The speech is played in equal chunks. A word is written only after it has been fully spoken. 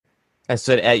I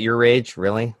said at your age,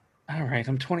 really? All right,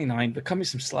 I'm 29, but cut me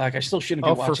some slack. I still shouldn't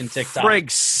be watching TikTok. For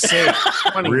frig's sake,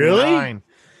 29. Really?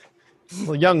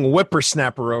 A young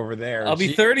whippersnapper over there. I'll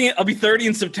be 30. I'll be 30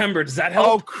 in September. Does that help?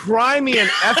 Oh, cry me an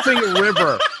effing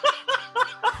river.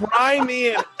 Cry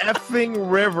me an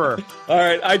effing river. All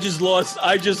right, I just lost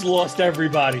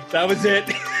everybody. That was it.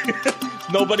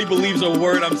 Nobody believes a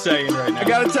word I'm saying right now. I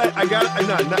gotta tell you,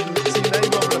 now you open up a different can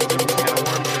of worms here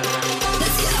now.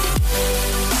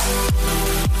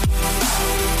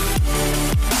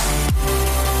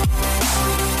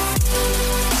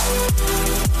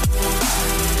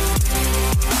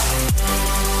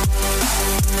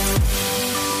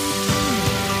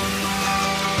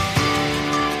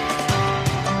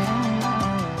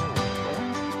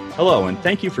 Hello, and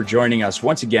thank you for joining us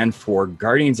once again for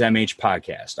Guardians MH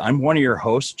Podcast. I'm one of your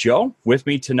hosts, Joe. With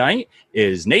me tonight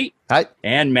is Nate. Hi.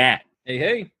 And Matt. Hey,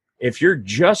 hey. If you're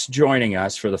just joining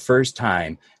us for the first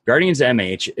time, Guardians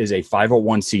MH is a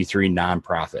 501c3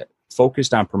 nonprofit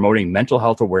focused on promoting mental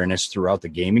health awareness throughout the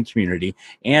gaming community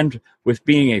and with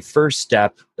being a first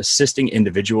step assisting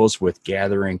individuals with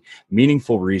gathering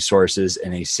meaningful resources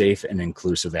in a safe and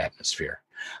inclusive atmosphere.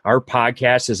 Our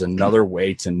podcast is another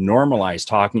way to normalize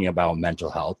talking about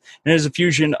mental health and is a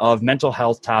fusion of mental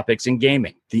health topics and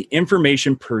gaming. The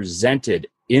information presented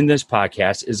in this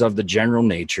podcast is of the general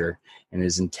nature and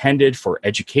is intended for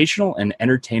educational and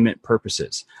entertainment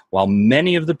purposes. While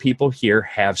many of the people here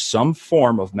have some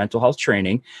form of mental health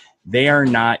training, they are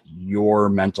not your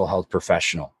mental health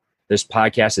professional. This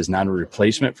podcast is not a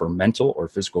replacement for mental or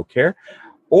physical care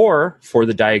or for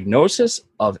the diagnosis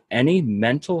of any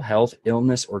mental health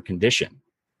illness or condition.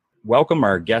 Welcome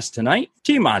our guest tonight,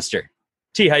 T Monster.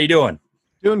 T, how you doing?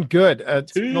 Doing good.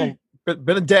 It's been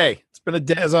a day. It's been a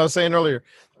day, as I was saying earlier.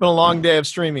 It's been a long day of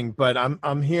streaming, but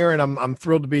I'm here and I'm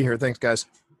thrilled to be here. Thanks, guys.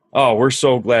 Oh, we're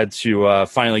so glad to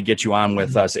finally get you on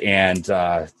with us. And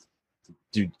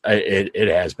dude, it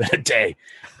has been a day.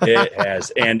 It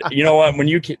has. And you know what? When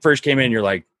you first came in, you're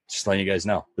like, just letting you guys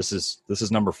know, this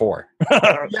is number 4.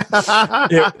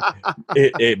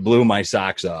 it blew my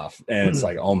socks off, and it's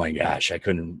like, oh my gosh, I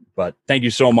couldn't. But thank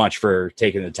you so much for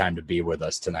taking the time to be with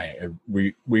us tonight.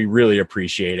 We really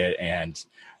appreciate it, and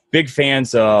big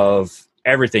fans of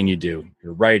everything you do.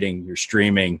 Your writing, your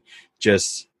streaming,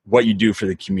 just what you do for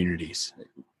the communities.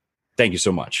 Thank you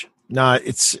so much. No,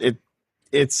 it's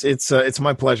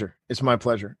my pleasure. It's my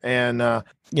pleasure. And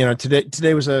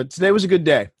today was a good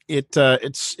day. It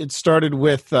started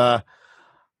with a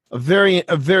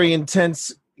very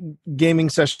intense gaming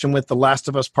session with The Last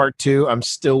of Us Part 2. I'm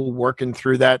still working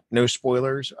through that. No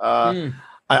spoilers.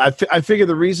 I figure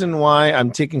the reason why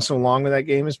I'm taking so long with that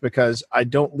game is because I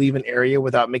don't leave an area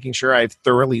without making sure I've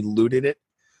thoroughly looted it.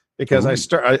 Because I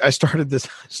started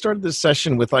this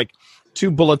session with like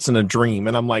 2 bullets and a dream,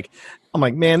 and I'm like,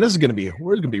 man, this is gonna be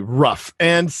rough.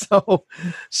 And so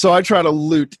I try to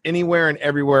loot anywhere and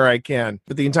everywhere I can.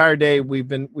 But the entire day we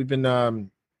being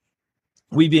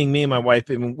me and my wife,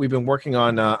 we've been working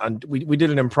on we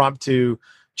did an impromptu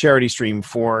charity stream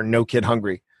for No Kid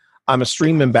Hungry. I'm a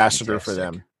stream ambassador for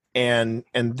them, and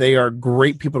they are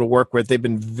great people to work with. They've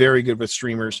been very good with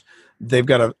streamers. They've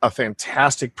got a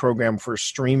fantastic program for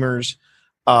streamers.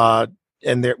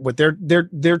 And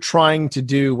they're trying to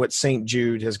do what St.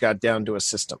 Jude has got down to a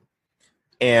system,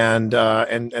 and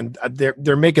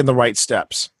they're making the right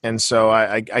steps. And so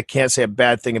I can't say a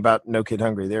bad thing about No Kid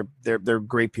Hungry. They're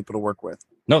great people to work with.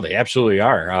 No, they absolutely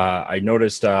are. I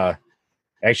noticed.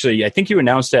 Actually, I think you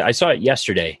announced it. I saw it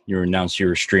yesterday. You announced you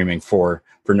were streaming for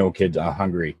No Kid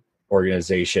Hungry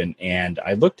organization, and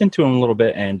I looked into them a little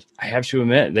bit, and I have to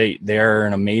admit they're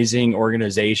an amazing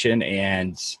organization,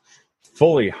 and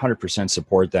fully 100%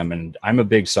 support them. And I'm a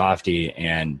big softie,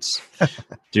 and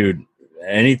dude,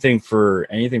 anything for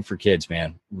kids,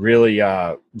 man. Really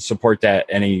support that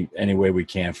any way we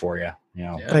can for you. You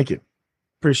know. Yeah. Thank you.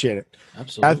 Appreciate it.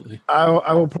 Absolutely.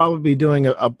 I will probably be doing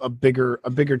a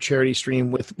bigger charity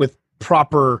stream with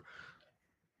proper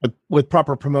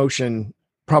promotion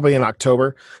probably in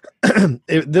October.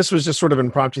 This was just sort of an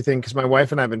impromptu thing because my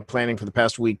wife and I have been planning for the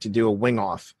past week to do a wing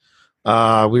off.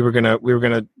 We were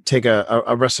gonna take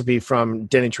a recipe from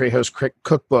Danny Trejo's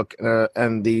cookbook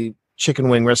and the chicken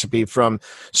wing recipe from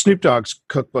Snoop Dogg's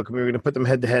cookbook, and we were gonna put them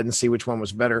head to head and see which one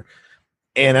was better.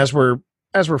 And as we're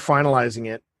finalizing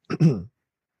it,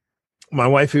 my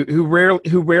wife, who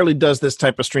rarely does this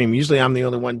type of stream, usually I'm the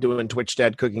only one doing Twitch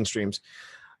Dad cooking streams.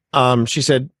 She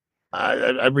said,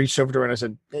 I reached over to her and I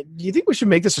said, "Do you think we should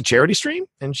make this a charity stream?"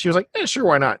 And she was like, "Yeah, sure,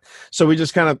 why not?" So we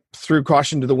just kind of threw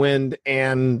caution to the wind,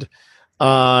 and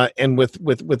with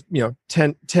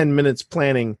 10 minutes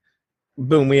planning,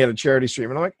 boom, we had a charity stream.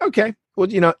 And I'm like, okay,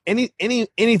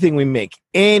 anything we make,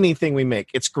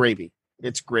 it's gravy.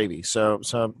 It's gravy. So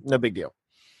no big deal.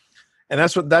 And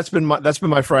that's been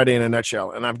my Friday in a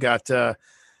nutshell. And I've got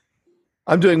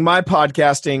I'm doing my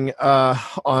podcasting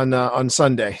on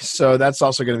Sunday, so that's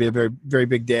also going to be a very, very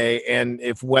big day. And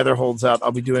if weather holds out,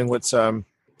 I'll be doing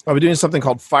something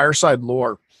called Fireside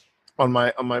Lore on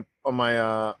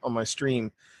my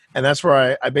stream, and that's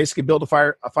where I basically build a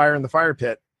fire in the fire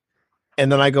pit,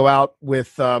 and then I go out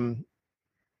with I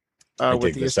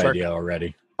dig this idea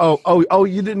already. Oh!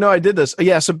 You didn't know I did this?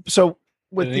 Yeah. So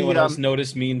with did anyone else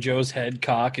notice me and Joe's head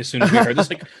cock as soon as we heard this?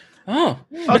 Like, oh,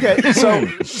 okay. So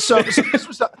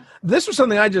this was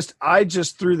something I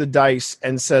just threw the dice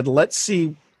and said, let's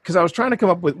see, because I was trying to come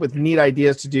up with neat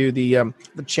ideas to do the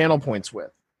channel points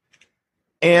with.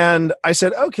 And I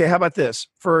said, okay, how about this?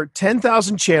 For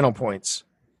 10,000 channel points,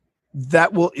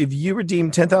 if you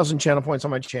redeem 10,000 channel points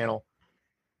on my channel,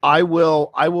 I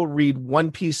will read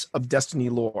one piece of Destiny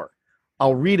lore.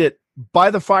 I'll read it by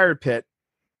the fire pit,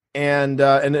 and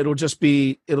it'll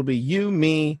be you,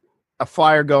 me, a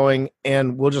fire going,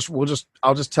 and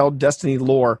I'll just tell Destiny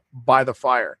lore by the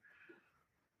fire.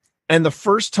 And the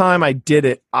first time I did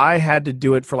it, I had to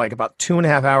do it for like about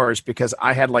 2.5 hours because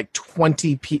I had like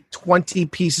 20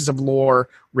 pieces of lore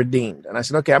redeemed. And I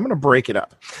said, okay, I'm going to break it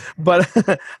up, but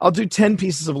I'll do 10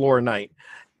 pieces of lore a night.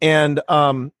 And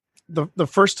the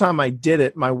first time I did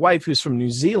it, my wife, who's from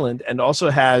New Zealand and also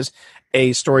has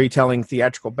a storytelling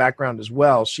theatrical background as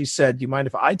well, she said, do you mind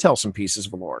if I tell some pieces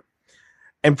of lore?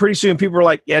 And pretty soon people were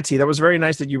like, yeah, T, that was very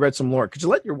nice that you read some lore. Could you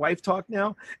let your wife talk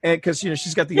now? And because,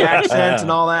 she's got the accent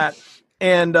and all that.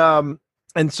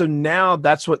 And so now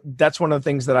that's one of the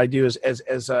things that I do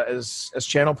as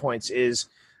channel points is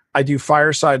I do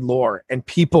fireside lore, and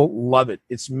people love it.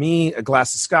 It's me, a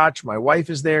glass of scotch. My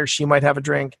wife is there. She might have a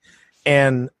drink.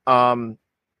 And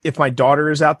if my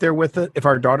daughter is out there with it, if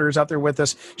our daughter is out there with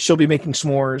us, she'll be making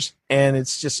s'mores. And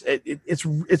it's just,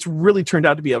 it's really turned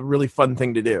out to be a really fun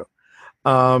thing to do.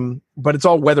 But it's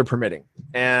all weather permitting.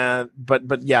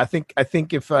 But yeah, I think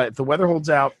if the weather holds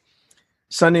out,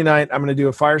 Sunday night, I'm going to do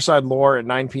a fireside lore at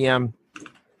 9 p.m.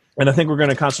 And I think we're going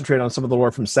to concentrate on some of the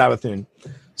lore from Savathûn,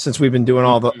 since we've been doing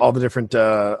all the different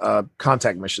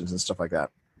contact missions and stuff like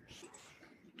that.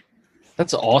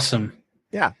 that's awesome.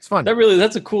 Yeah, it's fun.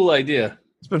 That's a cool idea.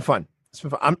 It's been fun.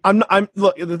 I'm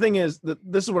look, the thing is that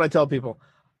this is what I tell people.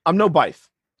 I'm no Bife,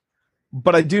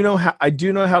 but I do know how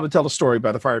to tell a story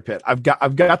by the fire pit. I've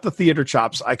got the theater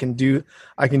chops. I can do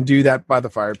that by the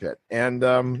fire pit. And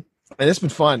it's been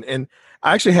fun. And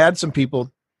I actually had some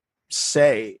people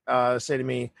say to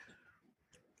me,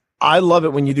 I love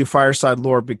it when you do fireside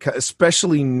lore, because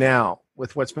especially now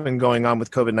with what's been going on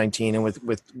with COVID-19 and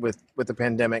with the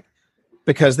pandemic,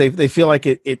 because they feel like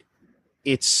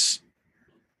it's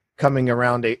coming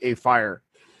around a fire,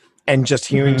 and just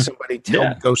hearing somebody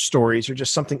tell ghost stories or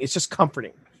just something, it's just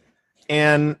comforting.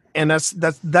 And that's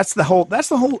the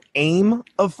whole aim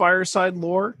of fireside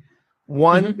lore.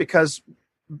 One, because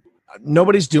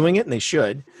nobody's doing it and they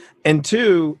should. And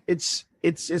two, it's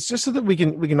just so that we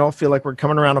can all feel like we're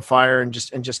coming around a fire and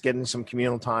just getting some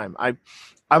communal time.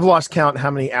 I've lost count how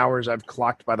many hours I've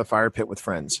clocked by the fire pit with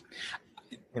friends.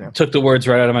 Took the words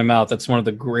right out of my mouth. That's one of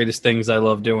the greatest things I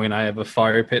love doing. I have a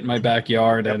fire pit in my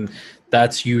backyard, and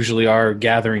that's usually our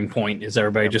gathering point, is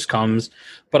everybody just comes.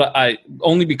 But I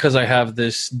only because I have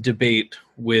this debate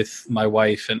with my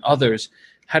wife and others.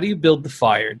 How do you build the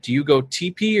fire? Do you go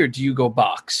TP or do you go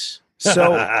box?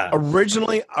 So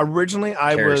originally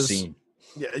I Kerosene.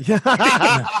 was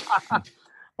yeah.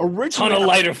 Originally, Ton of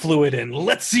lighter fluid in.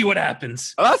 Let's see what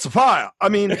happens. Oh, that's a fire. I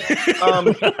mean,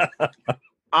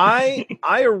 I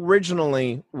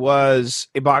originally was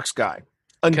a box guy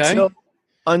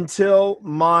until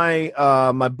my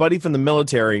my buddy from the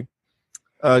military,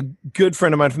 a good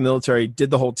friend of mine from the military,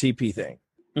 did the whole TP thing.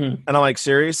 And I'm like,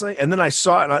 seriously? And then I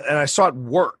saw it, and I saw it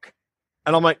work,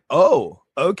 and I'm like, oh,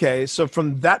 okay. So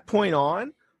from that point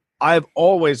on, I've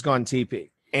always gone TP,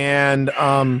 and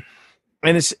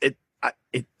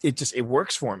it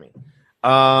works for me.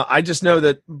 I just know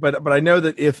that, but I know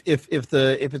that if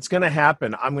it's going to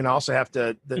happen, I'm going to also have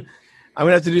to I'm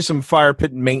going to have to do some fire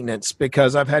pit maintenance,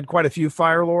 because I've had quite a few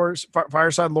fireside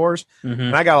lores,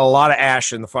 and I got a lot of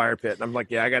ash in the fire pit. And I'm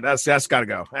like, yeah, that's got to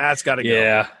go. That's got to go.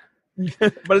 Yeah.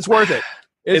 But it's worth it.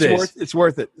 It's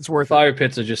worth it. Fire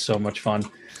pits are just so much fun.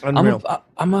 Unreal.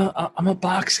 I'm a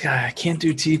box guy. I can't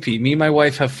do TP. Me and my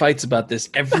wife have fights about this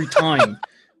every time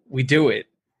we do it.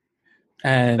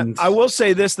 And I will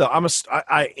say this though,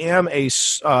 I am a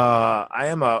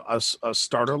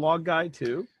starter log guy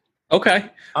too. Okay.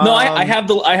 No, I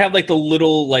have like the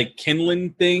little like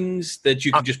kindling things that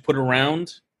you can just put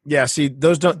around. Yeah, see,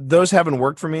 those haven't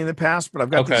worked for me in the past, but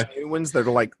I've got Okay. these new ones that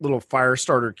are like little fire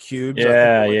starter cubes.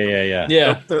 Yeah.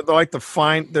 Yeah. They're like the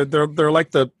fine. They're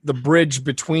like the bridge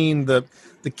between the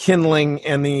kindling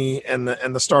and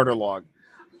the starter log.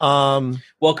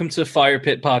 Welcome to Fire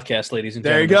Pit Podcast, ladies and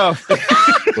There you gentlemen.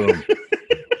 go. Boom.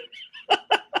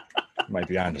 Might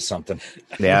be onto something.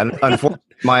 Yeah, unfortunately,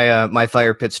 my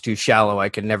fire pit's too shallow. I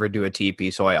can never do a teepee,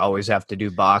 so I always have to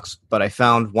do box. But I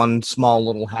found one small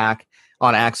little hack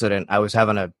on accident. I was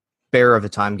having a bear of a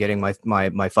time getting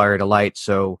my fire to light,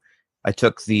 so I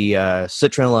took the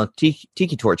citronella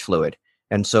tiki torch fluid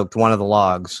and soaked one of the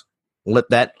logs, lit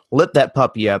that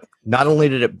puppy up. Not only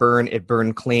did it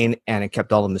burned clean, and it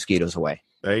kept all the mosquitoes away.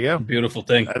 There you go. Beautiful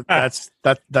thing. That's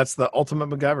the ultimate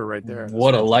MacGyver right there.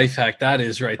 What a life hack that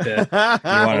is right there. You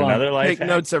want another life Take hack?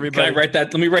 notes, Can everybody. I write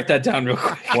that? Let me write that down real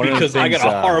quick One of the because I got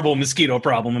things, a horrible mosquito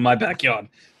problem in my backyard.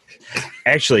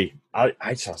 Actually,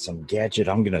 I saw some gadget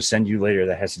I'm going to send you later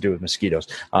that has to do with mosquitoes.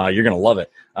 You're going to love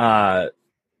it.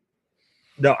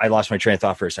 No, I lost my train of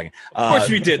thought for a second. Of course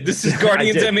we did. This is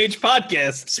Guardians did. MH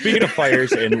podcast. Speaking of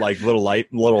fires and like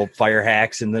little fire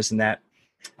hacks and this and that,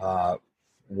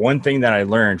 one thing that I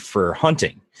learned for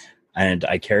hunting, and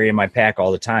I carry in my pack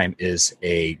all the time, is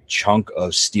a chunk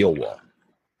of steel wool,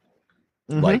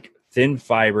 Mhm. like thin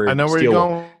fiber. I know where steel you're wool.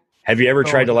 going. Have you ever Oh,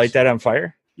 tried to yes. light that on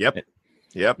fire?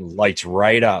 Yep. Lights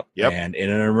right up. Yep. And in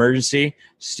an emergency,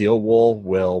 steel wool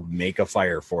will make a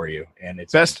fire for you, and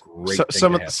it's Best. a great So, thing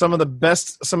some to of have. some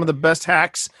of the best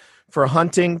hacks for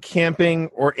hunting, camping,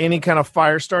 or any kind of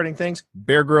fire starting things.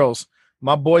 Bear Grylls,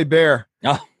 my boy Bear.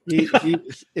 Oh.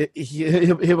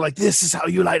 He'll be like, "This is how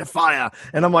you light a fire,"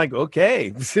 and I'm like,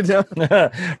 "Okay,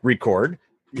 Record.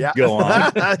 yeah, Go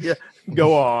on. Yeah.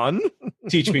 Go on."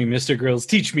 Teach me, Mr. Grills.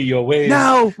 Teach me your ways.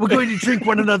 Now we're going to drink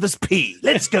one another's pee.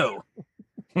 Let's go.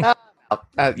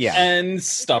 Yeah. And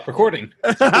stop recording.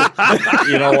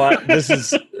 You know what? This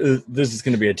is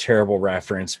going to be a terrible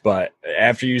reference, but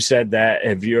after you said that,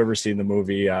 have you ever seen the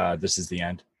movie This Is the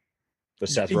End? The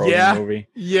Seth Rogen Yeah. movie.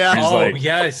 Yeah. He's Oh, like-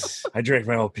 yes. I drank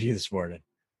my whole pee this morning.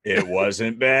 It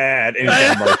wasn't bad. And he's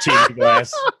got a martini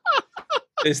glass.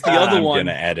 It's the other I'm one.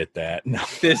 gonna edit that. No.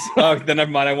 Then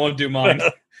never mind. I won't do mine.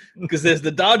 Because there's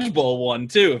the dodgeball one,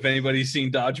 too. If anybody's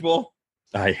seen dodgeball.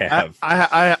 I have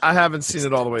I haven't seen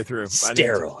it all the way through. I need to.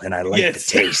 sterile, and I like Yes.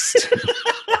 the taste.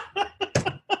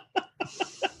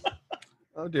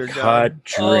 Oh dear God. Cut,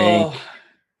 drink, Oh,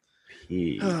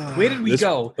 pee. where did we This-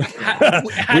 go?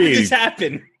 How did this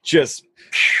happen? Just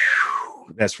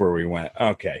that's where we went.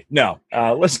 Okay, no,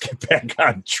 let's get back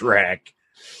on track.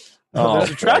 There's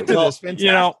a track to well, this. Fantastic.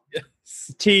 you know,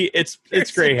 T, it's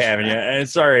great having you, and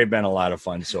it's already been a lot of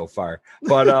fun so far.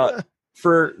 But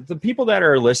for the people that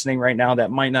are listening right now that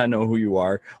might not know who you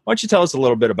are, why don't you tell us a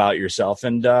little bit about yourself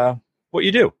and what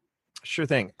you do? Sure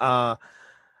thing.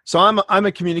 So I'm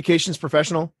a communications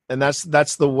professional, and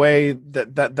that's the way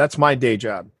that's my day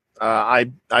job.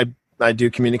 I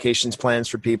do communications plans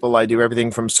for people. I do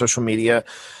everything from social media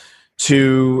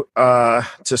to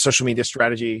social media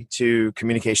strategy to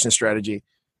communication strategy.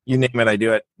 You name it, I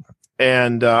do it.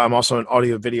 And I'm also an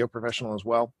audio video professional as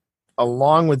well.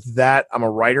 Along with that, I'm a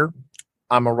writer.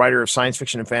 I'm a writer of science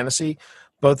fiction and fantasy,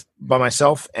 both by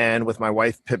myself and with my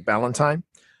wife, Pip Ballantyne,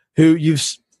 who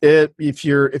if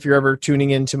you're ever tuning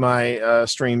into my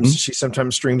streams, she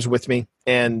sometimes streams with me,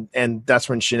 and that's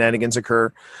when shenanigans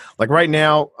occur. Like right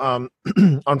now,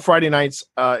 on Friday nights,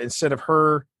 instead of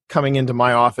her coming into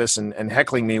my office and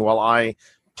heckling me while I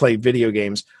play video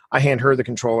games, I hand her the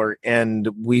controller, and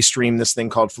we stream this thing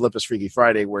called Philippa's Freaky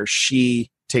Friday, where she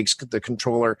takes the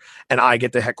controller and I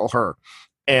get to heckle her.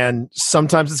 And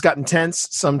sometimes it's gotten tense.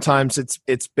 Sometimes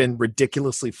it's been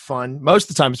ridiculously fun. Most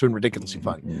of the time, it's been ridiculously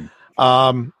fun.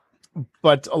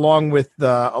 But along with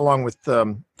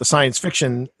the science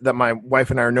fiction that my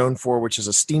wife and I are known for, which is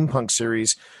a steampunk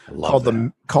series called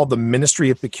the Ministry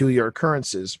of Peculiar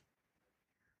Occurrences,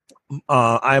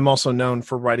 I am also known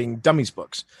for writing dummies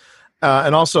books,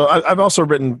 and also I've also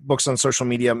written books on social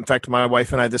media. In fact, my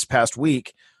wife and I this past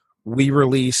week we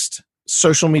released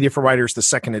Social Media for Writers, the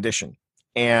second edition,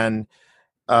 and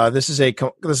this is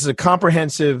a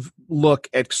comprehensive look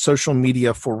at social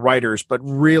media for writers, but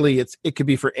really it could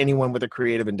be for anyone with a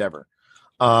creative endeavor,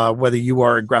 whether you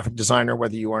are a graphic designer,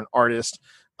 whether you are an artist.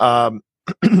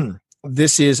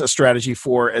 This is a strategy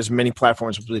for as many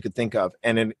platforms as we could think of.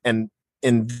 And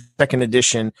in second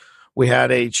edition, we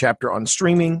had a chapter on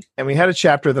streaming, and we had a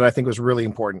chapter that I think was really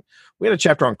important. We had a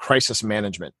chapter on crisis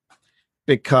management,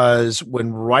 because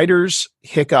when writers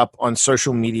hiccup on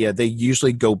social media, they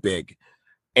usually go big.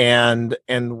 And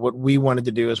what we wanted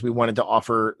to do is we wanted to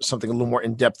offer something a little more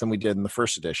in depth than we did in the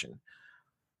first edition.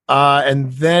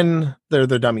 And then there are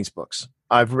the Dummies books.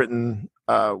 I've written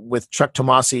with Chuck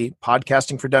Tomasi,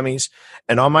 Podcasting for Dummies,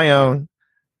 and on my own,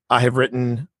 I have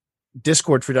written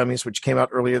Discord for Dummies, which came out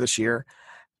earlier this year.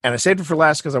 And I saved it for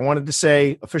last because I wanted to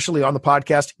say officially on the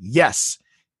podcast, yes,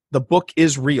 the book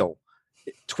is real.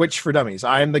 Twitch for Dummies.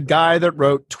 I am the guy that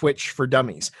wrote Twitch for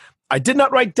Dummies. I did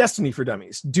not write Destiny for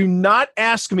Dummies. Do not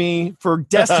ask me for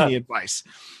Destiny advice.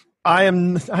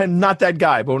 I'm not that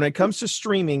guy. But when it comes to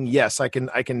streaming, yes, I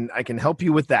can help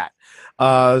you with that.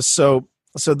 So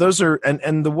those are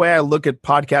and the way I look at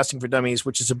Podcasting for Dummies,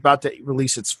 which is about to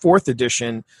release its 4th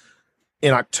edition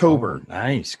in October. Oh,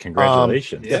 nice.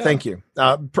 Congratulations. Yeah, thank you.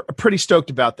 Pretty stoked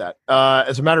about that.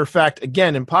 As a matter of fact,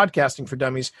 again, in Podcasting for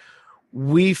Dummies,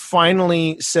 we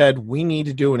finally said we need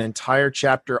to do an entire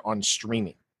chapter on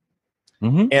streaming.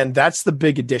 Mm-hmm. And that's the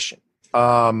big addition.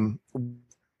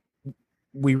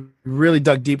 We really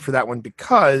dug deep for that one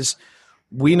because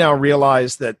we now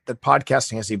realize that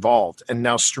podcasting has evolved and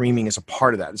now streaming is a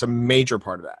part of that. It's a major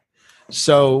part of that.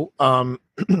 So,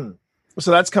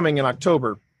 so that's coming in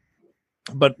October.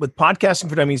 But with Podcasting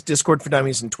for Dummies, Discord for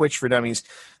Dummies, and Twitch for Dummies,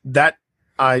 that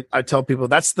I tell people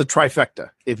that's the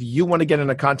trifecta. If you want to get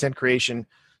into content creation,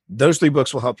 those 3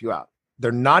 books will help you out.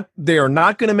 They are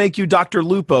not going to make you Dr.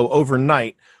 Lupo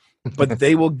overnight, but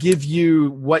they will give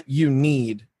you what you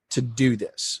need to do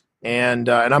this. And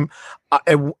at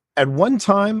one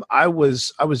time I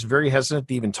was very hesitant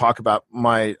to even talk about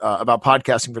about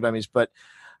Podcasting for Dummies, but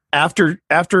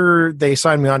after they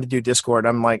signed me on to do Discord,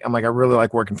 I'm like I really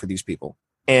like working for these people,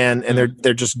 and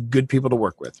they're just good people to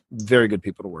work with, very good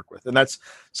people to work with, and that's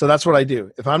what I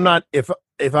do. If I'm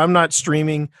not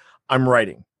streaming, I'm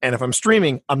writing, and if I'm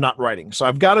streaming, I'm not writing. So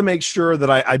I've got to make sure that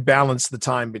I balance the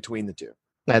time between the two.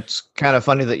 That's kind of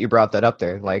funny that you brought that up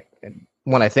there. Like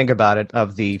when I think about it,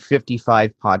 of the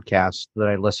 55 podcasts that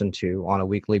I listen to on a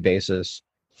weekly basis,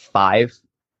 5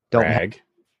 don't have a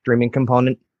streaming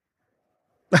component.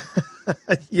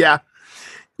 Yeah.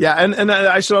 And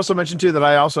I should also mention too that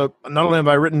I also, not only have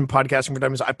I written Podcasting for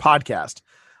Dummies, I podcast.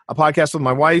 I podcast with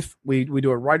my wife. We do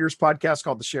a writer's podcast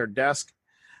called The Shared Desk.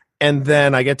 And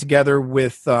then I get together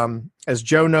with, as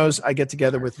Joe knows, I get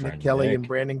together with Nick Kelly and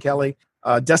Brandon Kelly,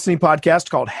 a Destiny podcast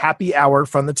called Happy Hour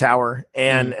from the Tower.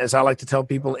 And as I like to tell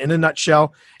people, in a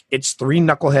nutshell, it's 3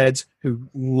 knuckleheads who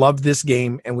love this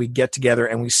game, and we get together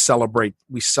and we celebrate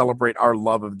our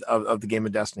love of the game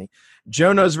of Destiny.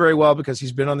 Joe knows very well because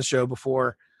he's been on the show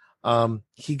before.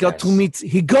 He got to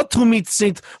meet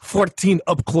Saint 14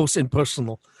 up close and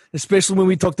personal, especially when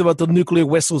we talked about the nuclear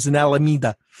vessels in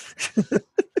Alameda.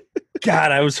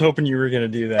 God, I was hoping you were going to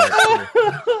do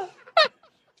that.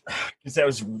 Because that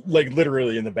was like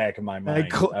literally in the back of my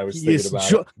mind. I was thinking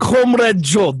about it. Comrade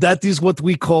Joe, that is what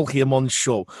we call him on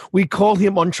show. We call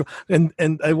him on show.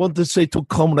 And I want to say to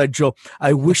Comrade Joe,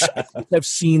 I wish I could have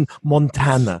seen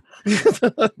Montana.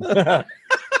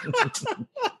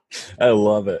 I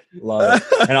love it.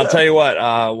 And I'll tell you what,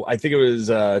 I think it was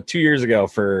 2 years ago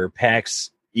for PAX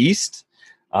East,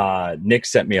 Nick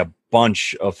sent me a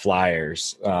bunch of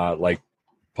flyers,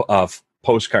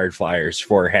 postcard flyers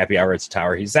for Happy Hour at the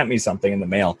Tower. He sent me something in the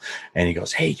mail and he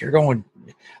goes, "Hey, you're going,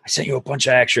 I sent you a bunch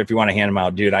of extra if you want to hand them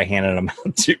out." Dude, I handed them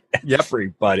out to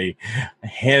everybody. I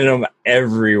handed them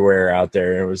everywhere out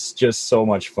there. It was just so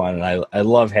much fun. And I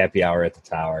love Happy Hour at the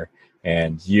Tower,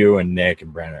 and you and Nick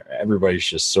and Brandon, everybody's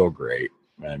just so great.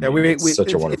 I mean, it's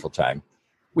such a wonderful time.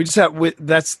 We just have,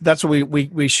 that's what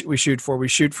we shoot for. We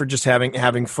shoot for just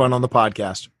having fun on the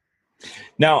podcast.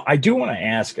 Now, I do want to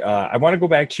ask, I want to go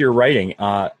back to your writing.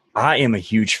 I am a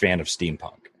huge fan of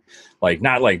steampunk. Like,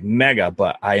 not like mega,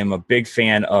 but I am a big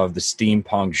fan of the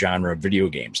steampunk genre of video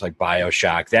games, like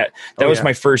BioShock. That was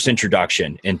my first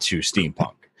introduction into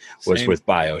steampunk, was with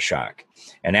BioShock.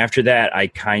 And after that, I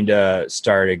kind of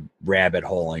started rabbit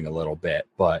holing a little bit.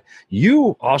 But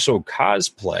you also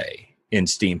cosplay in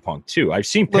steampunk too. I've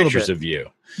seen pictures of you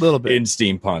in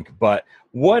steampunk. But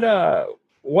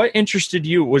what interested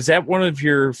you? Was that one of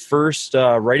your first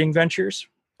writing ventures?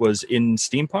 Was in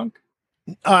steampunk?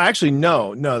 Actually,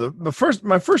 no. My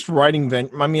first writing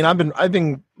venture. I mean, I've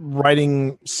been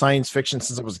writing science fiction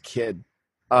since I was a kid.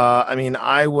 I mean,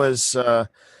 I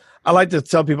like to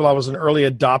tell people I was an early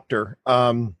adopter,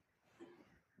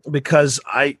 because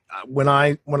when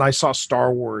I saw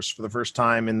Star Wars for the first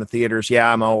time in the theaters.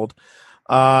 Yeah, I'm old.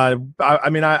 I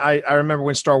remember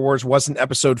when Star Wars wasn't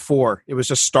Episode 4; it was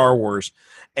just Star Wars,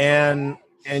 and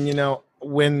you know,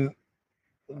 when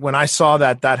I saw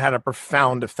that had a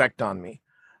profound effect on me.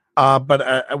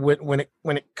 But when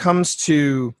it comes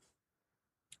to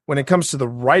the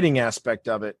writing aspect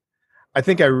of it, I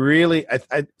think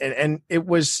and it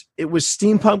was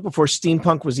steampunk before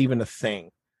steampunk was even a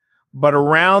thing. But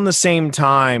around the same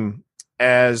time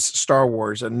as Star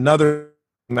Wars, another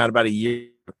came out about a year,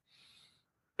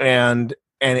 and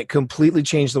it completely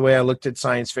changed the way I looked at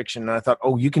science fiction. And I thought,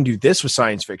 oh, you can do this with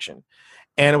science fiction.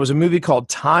 And it was a movie called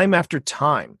Time After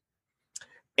Time.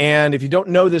 And if you don't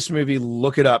know this movie,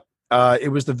 look it up.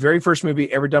 It was the very first movie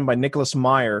ever done by Nicholas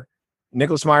Meyer.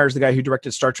 Nicholas Meyer is the guy who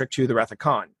directed Star Trek II, The Wrath of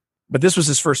Khan. But this was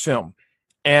his first film.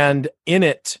 And in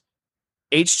it,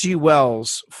 H.G.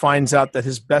 Wells finds out that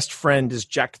his best friend is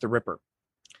Jack the Ripper.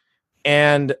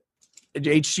 And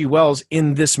H.G. Wells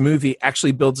in this movie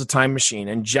actually builds a time machine,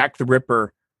 and Jack the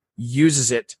Ripper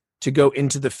uses it to go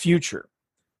into the future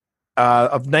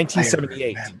of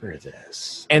 1978. I remember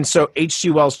this. And so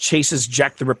H.G. Wells chases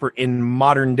Jack the Ripper in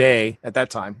modern day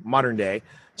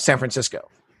San Francisco.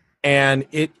 And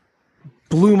it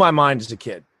blew my mind as a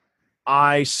kid.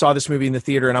 I saw this movie in the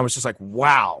theater and I was just like,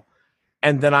 wow.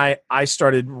 And then I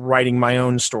started writing my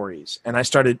own stories, and I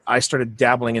started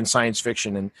dabbling in science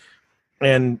fiction,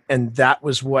 and that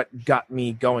was what got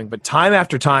me going. But Time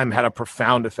After Time had a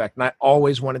profound effect, and I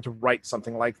always wanted to write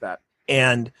something like that.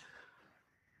 And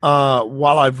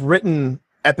while I've written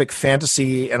epic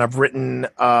fantasy, and I've written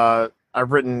comedic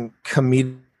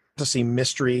fantasy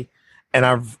mystery,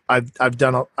 and I've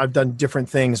done different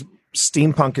things,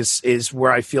 steampunk is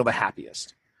where I feel the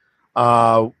happiest.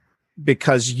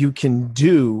 Because you can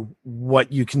do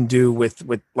what you can do with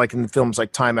like in films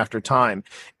like Time After Time,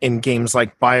 in games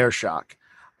like BioShock,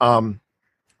 and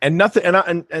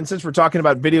since we're talking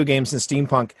about video games and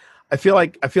steampunk, I feel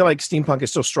like steampunk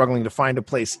is still struggling to find a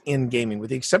place in gaming, with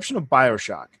the exception of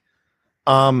BioShock.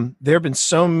 There have been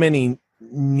so many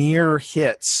near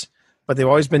hits, but they've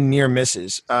always been near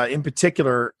misses. In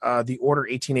particular, the Order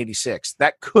 1886,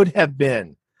 that could have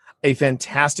been a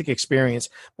fantastic experience,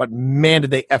 but man, did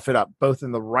they F it up, both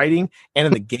in the writing and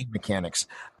in the game mechanics.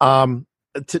 To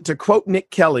quote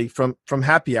Nick Kelly from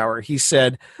Happy Hour, he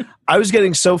said, I was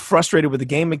getting so frustrated with the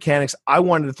game mechanics, I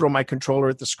wanted to throw my controller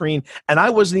at the screen, and I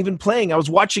wasn't even playing. I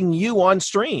was watching you on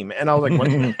stream. And I was like, what?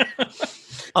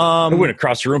 I went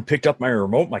across the room, picked up my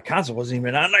remote. My console wasn't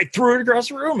even on, and I threw it across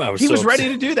the room. He was ready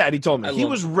to do that. He told me he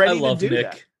was ready to do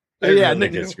Nick. that. Yeah,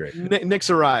 Nick is great.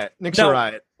 Nick's a riot. Nick's a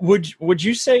riot. Would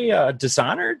you say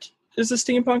Dishonored is a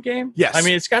steampunk game? Yes. I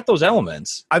mean, it's got those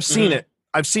elements. I've seen it.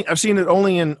 I've seen it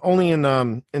only in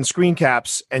screen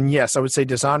caps, and yes, I would say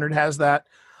Dishonored has that.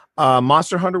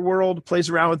 Monster Hunter World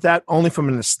plays around with that only from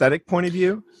an aesthetic point of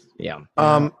view. Yeah.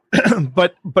 But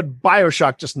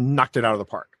BioShock just knocked it out of the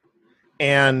park,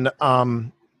 and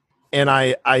I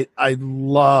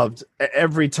loved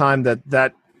every time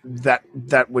that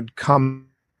would come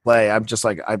play. I'm just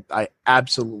like, I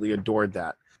absolutely adored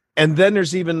that. And then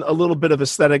there's even a little bit of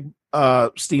aesthetic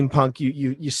steampunk.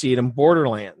 You see it in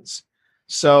Borderlands.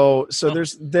 So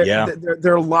there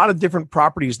are a lot of different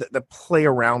properties that play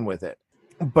around with it,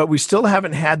 but we still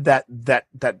haven't had that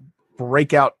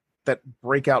breakout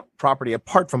property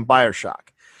apart from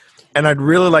BioShock. And I'd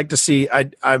really like to see.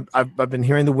 I've been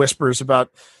hearing the whispers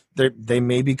about they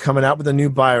may be coming out with a new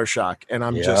BioShock, and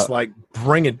I'm just like,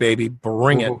 bring it, baby,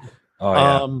 bring it. Oh,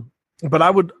 yeah. But I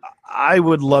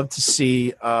would love to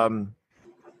see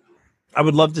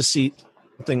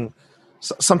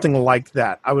something like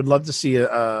that. I would love to see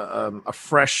a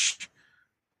fresh.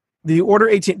 The Order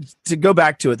 18, to go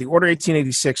back to it, the Order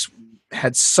 1886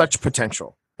 had such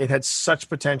potential. It had such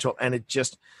potential, and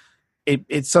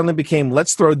it suddenly became,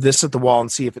 let's throw this at the wall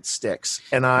and see if it sticks.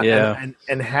 And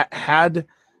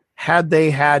had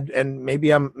they had, and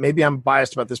maybe I'm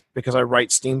biased about this because I write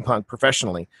steampunk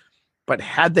professionally, but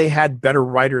had they had better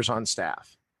writers on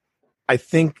staff, I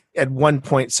think at one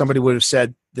point somebody would have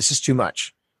said, this is too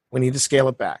much. We need to scale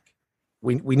it back.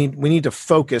 We need to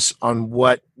focus on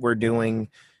what we're doing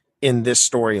in this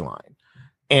storyline.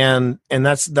 And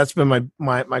that's been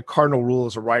my cardinal rule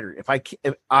as a writer. If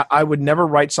I would never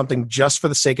write something just for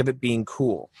the sake of it being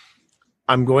cool.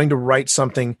 I'm going to write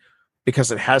something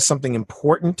because it has something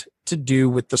important to do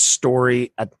with the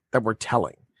story that we're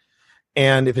telling.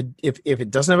 And if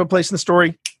it doesn't have a place in the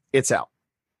story, it's out.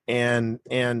 And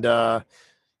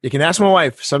you can ask my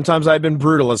wife. Sometimes I've been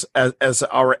brutal as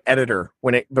our editor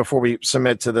before we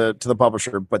submit to the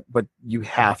publisher, but you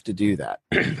have to do that.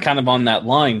 Kind of on that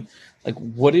line, like,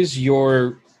 what is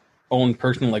your own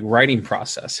personal writing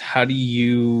process? How do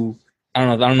you? I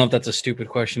don't know if that's a stupid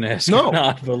question to ask or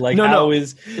not, but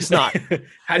it's not.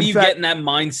 How do you get in that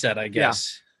mindset? I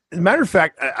guess. Yeah. As a matter of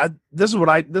fact, this is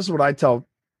what I tell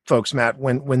folks, Matt,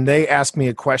 when they ask me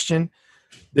a question.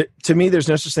 To me, there's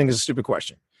no such thing as a stupid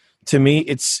question. To me,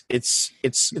 it's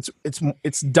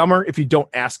dumber if you don't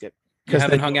ask it, You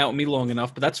haven't hung out with me long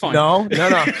enough, but that's fine. No.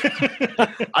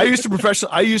 I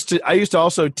used to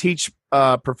also teach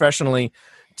professionally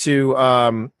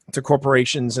to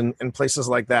corporations and places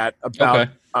like that about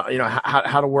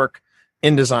how to work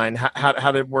InDesign,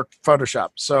 how to work Photoshop.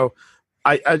 So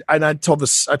I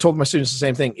told my students the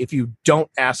same thing. If you don't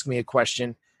ask me a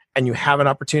question and you have an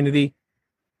opportunity,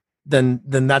 then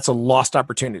that's a lost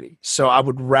opportunity. So I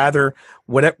would rather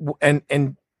whatever. And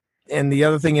the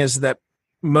other thing is that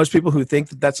most people who think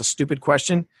that that's a stupid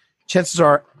question, chances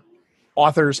are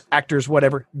authors, actors,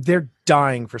 whatever, they're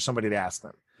dying for somebody to ask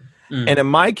them. And in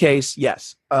my case,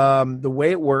 yes, the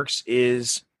way it works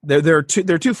is there are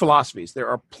two philosophies. There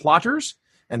are plotters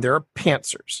and there are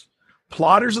pantsers.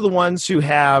 Plotters are the ones who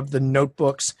have the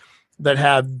notebooks that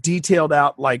have detailed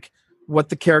out like what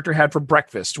the character had for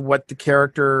breakfast, what the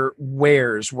character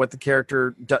wears, what the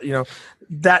character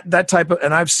that type of.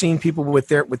 And I've seen people with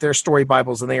their story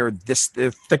Bibles, and they're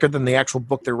thicker than the actual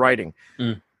book they're writing.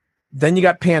 Then you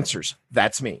got pantsers.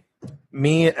 That's me,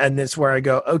 and it's where I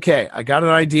go. Okay, I got an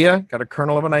idea, got a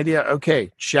kernel of an idea.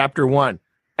 Okay, chapter 1,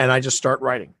 and I just start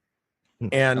writing.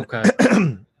 And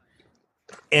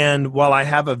and while I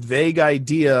have a vague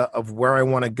idea of where I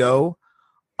want to go,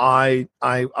 I'm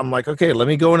like, okay, let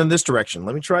me go in this direction.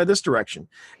 Let me try this direction.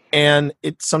 And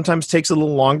it sometimes takes a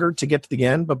little longer to get to the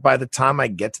end, but by the time I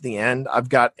get to the end, I've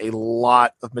got a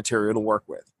lot of material to work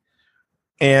with.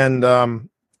 And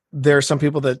there are some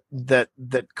people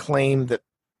that claim that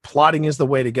plotting is the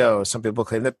way to go. Some people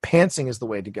claim that pantsing is the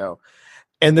way to go.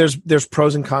 And there's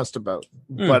pros and cons to both.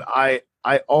 But I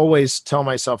always tell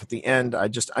myself at the end,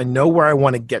 I know where I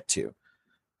want to get to.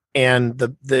 And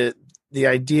the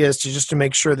idea is to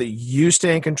make sure that you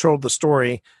stay in control of the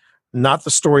story, not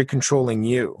the story controlling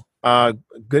you. A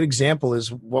good example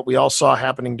is what we all saw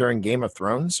happening during Game of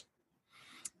Thrones.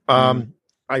 I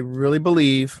really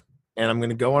believe, and I'm going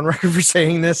to go on record for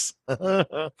saying this,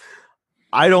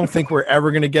 I don't think we're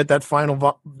ever going to get that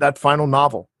final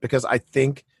novel, because I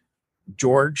think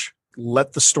George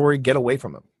let the story get away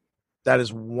from him. That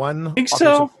is one. Think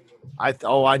so?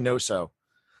 I know so.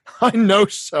 I know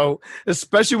so,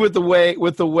 especially with the way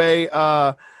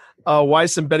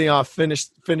Weiss and Benioff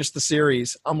finished the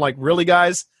series. I'm like, really,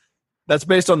 guys? That's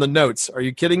based on the notes. Are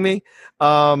you kidding me?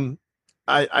 I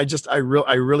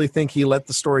really think he let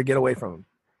the story get away from him.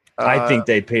 I think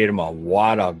they paid him a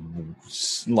lot of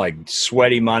like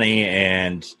sweaty money,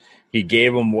 and he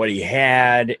gave him what he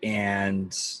had,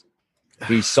 and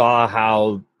he saw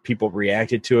how people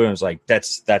reacted to it. And was like,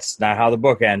 that's not how the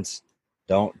book ends.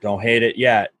 Don't hate it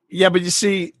yet. Yeah, but you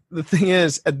see, the thing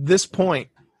is, at this point,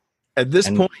 the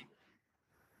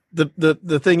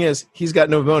thing is, he's got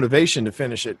no motivation to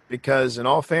finish it, because in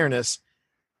all fairness,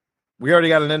 we already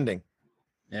got an ending.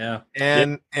 Yeah.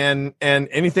 And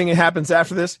anything that happens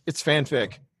after this, it's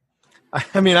fanfic.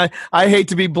 I mean, I hate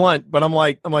to be blunt, but I'm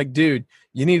like, dude,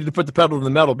 you needed to put the pedal to the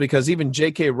metal, because even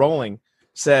J.K. Rowling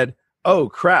said, oh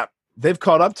crap, they've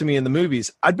caught up to me in the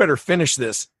movies. I'd better finish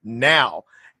this now.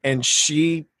 And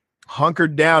she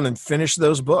hunkered down and finished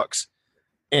those books.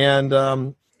 And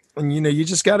you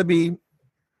just got to be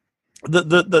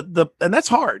and that's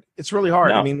hard. It's really hard.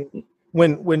 No. I mean,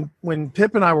 when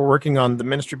Pip and I were working on the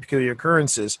Ministry of Peculiar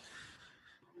Occurrences,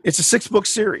 it's a 6-book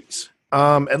series,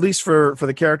 at least for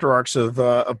the character arcs of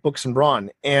Books and Brawn.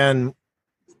 And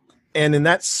in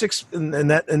that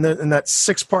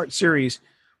 6-part series,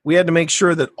 we had to make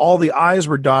sure that all the I's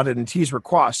were dotted and T's were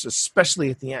crossed, especially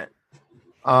at the end.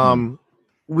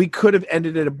 We could have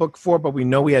ended it at book 4, but we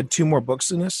know we had 2 more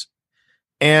books in this.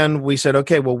 And we said,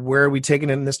 okay, well, where are we taking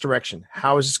it in this direction?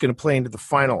 How is this going to play into the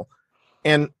final?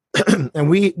 And and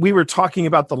we were talking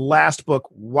about the last book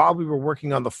while we were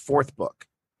working on the 4th book.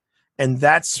 And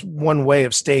that's one way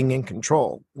of staying in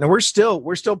control. Now we're still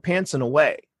pantsing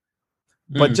away.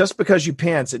 But just because you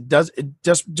pants,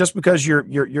 just because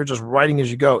you're just writing as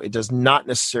you go, it does not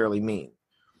necessarily mean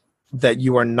that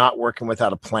you are not working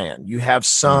without a plan. You have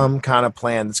some kind of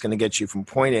plan that's going to get you from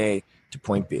point A to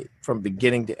point B, from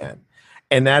beginning to end.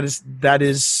 And that is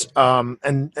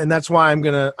and that's why I'm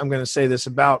gonna say this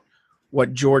about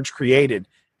what George created.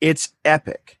 It's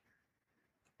epic,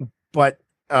 but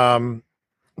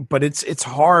it's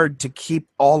hard to keep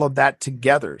all of that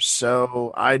together.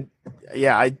 So my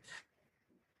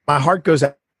heart goes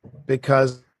out,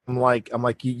 because I'm like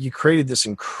you created this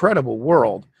incredible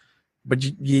world, but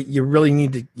you really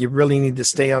need to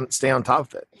stay on top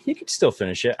of it. He could still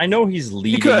finish it. I know he's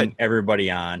leading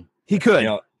everybody on. He could.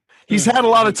 He's had a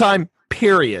lot of time,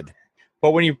 period.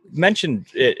 But when you mentioned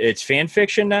it's fan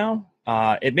fiction now,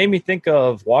 it made me think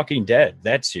of Walking Dead,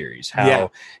 that series,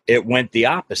 how it went the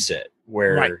opposite,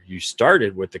 where Right. you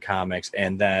started with the comics,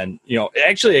 and then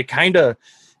actually it kind of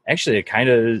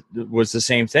was the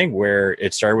same thing where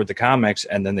it started with the comics,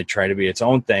 and then they tried to be its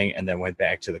own thing, and then went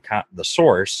back to the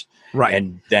source, Right.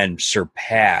 and then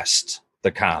surpassed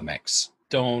the comics.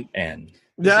 Don't. And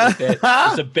Yeah.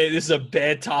 This is a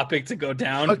bad topic to go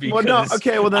down. Okay, well, no.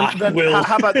 Okay. Well, then will.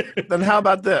 how about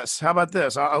this? How about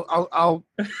this? I'll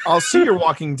see your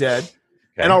Walking Dead,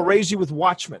 and I'll raise you with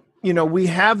Watchmen. We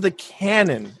have the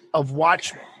canon of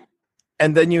Watchmen,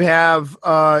 and then you have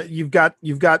you've got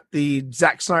the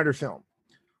Zack Snyder film,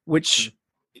 which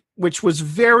was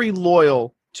very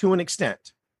loyal to an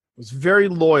extent. It was very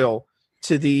loyal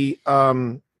to the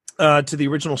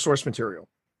original source material.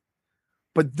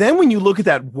 But then when you look at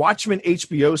that Watchmen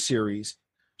HBO series,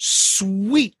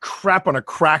 sweet crap on a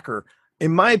cracker,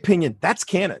 in my opinion, that's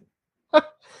canon.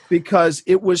 Because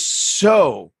it was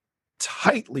so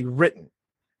tightly written.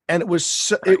 And it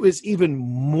was even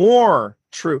more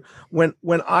true. When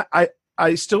I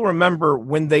still remember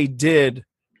when they did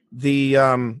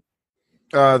the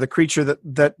creature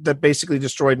that basically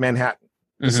destroyed Manhattan.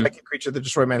 The second creature that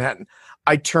destroyed Manhattan.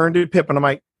 I turned to Pip and I'm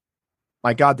like,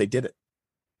 my God, they did it.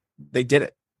 They did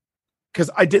it,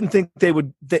 because I didn't think they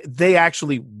would. They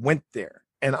actually went there,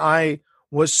 and I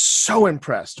was so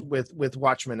impressed with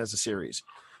Watchmen as a series.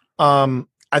 I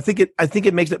think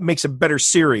it makes a better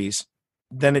series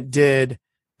than it did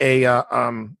a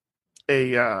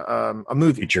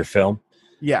movie feature film.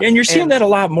 Yeah, and you're seeing that a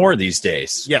lot more these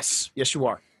days. Yes, you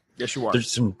are.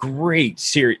 There's some great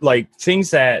series, like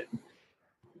things that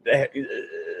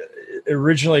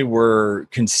originally were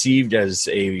conceived as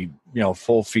a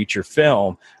full feature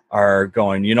film are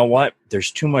going, you know what?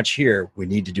 There's too much here. We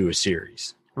need to do a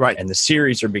series. Right. And the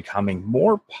series are becoming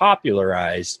more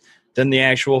popularized than the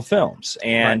actual films.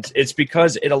 And it's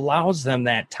because it allows them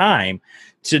that time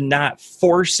to not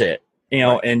force it,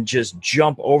 and just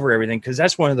jump over everything. Because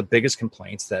that's one of the biggest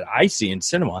complaints that I see in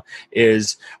cinema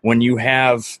is when you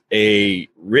have a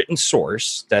written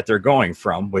source that they're going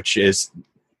from, which is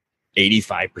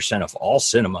 85% of all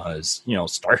cinema is,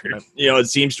 started, it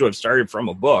seems to have started from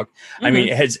a book. Mm-hmm. I mean,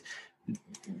 it has,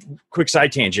 quick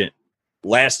side tangent,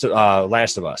 Last of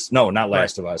Us. No, not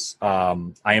Last of Us.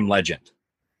 I Am Legend.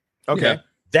 Okay.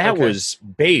 That was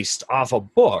based off a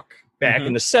book back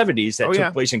in the 70s that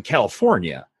took place in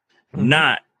California,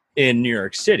 not in New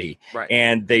York City. Right.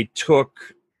 And they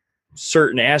took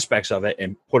certain aspects of it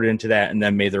and put it into that and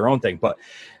then made their own thing. But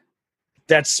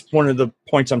that's one of the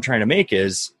points I'm trying to make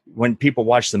is when people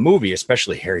watch the movie,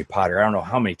 especially Harry Potter, I don't know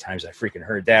how many times I freaking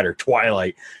heard that, or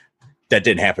Twilight, that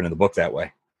didn't happen in the book that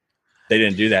way. They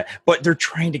didn't do that, but they're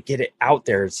trying to get it out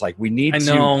there. It's like, we need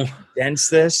to condense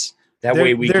this. That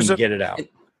way we can get it out.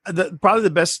 Probably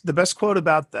the best quote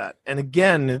about that. And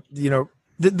again,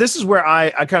 this is where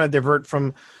I kind of divert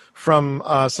from some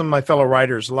of my fellow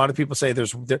writers. A lot of people say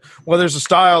there's a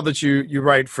style that you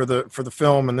write for the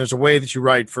film, and there's a way that you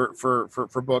write for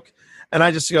book. And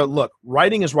I just go, look,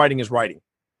 writing is writing is writing.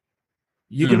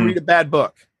 You can read a bad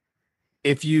book.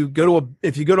 If you go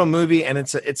to a movie and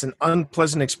it's an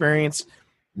unpleasant experience,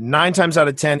 9 times out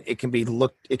of 10 it can be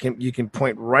you can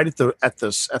point right at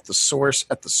the source,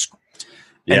 at the script,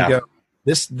 and go,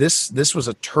 this was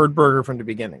a turd burger from the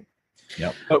beginning.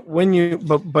 Yep.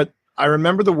 But I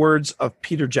remember the words of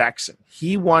Peter Jackson.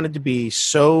 He wanted to be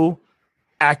so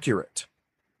accurate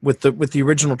with the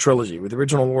original trilogy, with the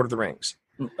original Lord of the Rings.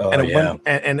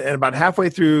 And about halfway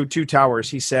through Two Towers,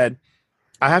 he said,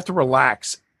 I have to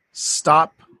relax,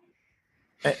 stop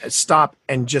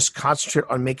and just concentrate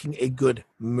on making a good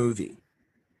movie.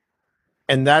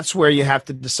 And that's where you have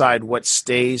to decide what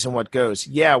stays and what goes.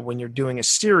 Yeah, when you're doing a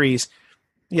series,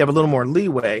 you have a little more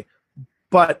leeway,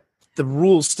 but the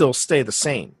rules still stay the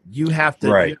same. You have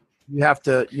to you have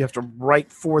to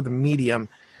write for the medium,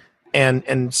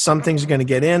 and some things are going to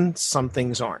get in, some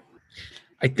things aren't.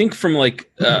 I think from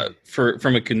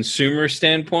from a consumer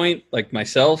standpoint, like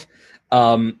myself,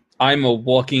 I'm a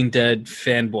Walking Dead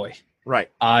fanboy.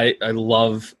 Right. I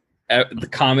love the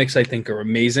comics. I think are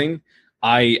amazing.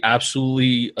 I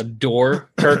absolutely adore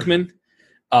Kirkman.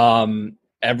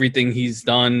 Everything he's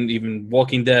done, even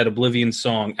Walking Dead, Oblivion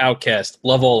Song, Outcast,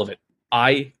 love all of it.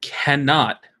 I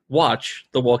cannot watch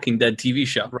the Walking Dead TV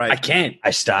show. Right. I can't. I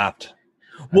stopped.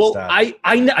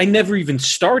 I never even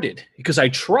started because I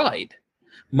tried.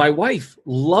 My wife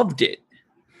loved it,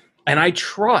 and I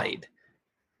tried.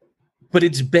 But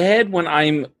it's bad when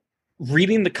I'm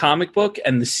reading the comic book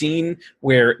and the scene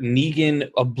where Negan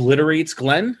obliterates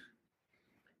Glenn.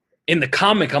 In the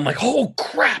comic, I'm like, oh,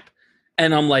 crap.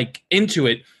 And I'm like into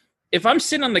it. If I'm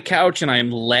sitting on the couch and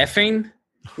I'm laughing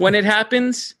when it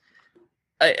happens,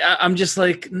 I'm just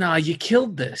like, nah, you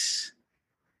killed this.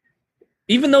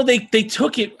 Even though they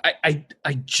took it,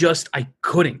 I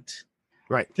couldn't.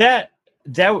 Right. That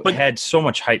had so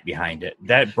much hype behind it.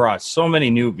 That brought so many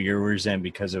new viewers in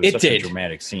because it was such a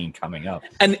dramatic scene coming up.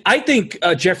 And I think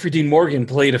Jeffrey Dean Morgan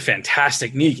played a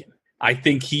fantastic Negan. I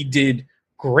think he did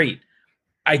great.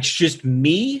 It's just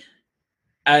me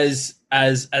as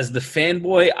the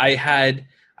fanboy. I had,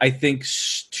 I think,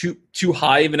 too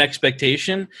high of an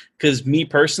expectation because me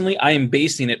personally, I am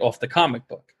basing it off the comic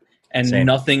book, and Same.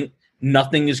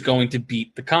 nothing is going to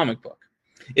beat the comic book.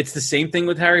 It's the same thing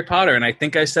with Harry Potter, and I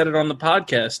think I said it on the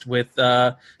podcast with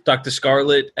Dr.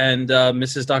 Scarlet and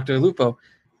Mrs. Dr. Lupo.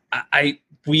 I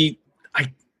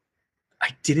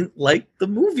didn't like the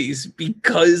movies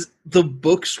because the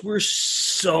books were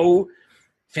so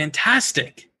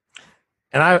fantastic.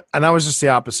 And I was just the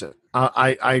opposite.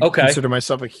 I Okay. consider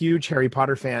myself a huge Harry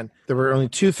Potter fan. There were only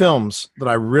 2 films that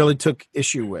I really took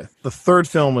issue with. The third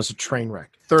film was a train wreck.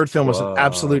 Third film was an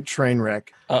absolute train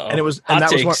wreck. Uh-oh. And it was, Hot and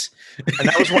that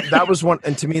was one, takes.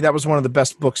 and to me, that was one of the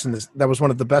best books in this. That was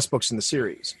one of the best books in the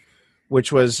series,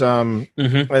 which was The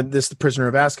Prisoner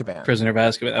of Azkaban. Prisoner of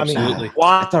Azkaban, absolutely.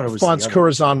 Why I thought it was Alphonse the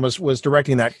other- Cuarón was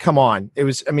directing that? Come on, it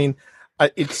was. I mean,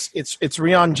 it's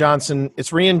Rian Johnson.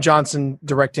 It's Rian Johnson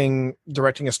directing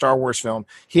a Star Wars film.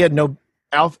 He had no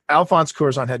Alphonse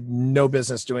Cuarón had no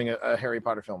business doing a Harry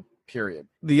Potter film. Period.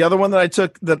 The other one that I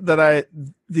took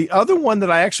the other one that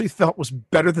I actually felt was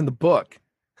better than the book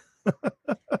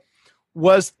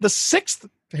was the 6th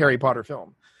Harry Potter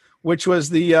film, which was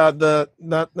the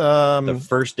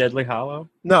first Deadly Hollow.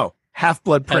 No,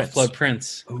 Half-Blood Prince. Half-Blood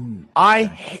Prince. Ooh. I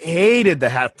hated the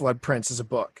Half-Blood Prince as a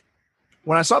book.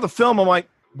 When I saw the film, I'm like,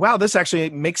 wow, this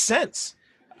actually makes sense.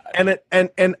 And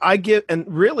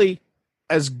really,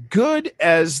 as good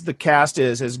as the cast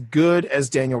is, as good as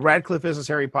Daniel Radcliffe is as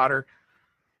Harry Potter,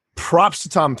 props to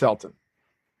Tom Felton.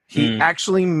 He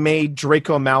actually made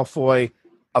Draco Malfoy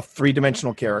a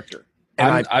 3-dimensional character,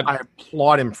 and I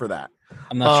applaud him for that.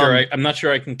 I'm not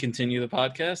sure I can continue the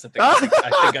podcast. I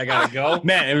think I gotta go.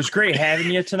 Man, it was great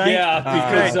having you tonight.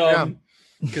 Yeah,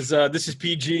 because this is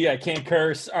PG. I can't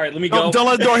curse. All right, let me go. Don't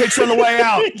let the door hit you on the way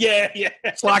out. yeah.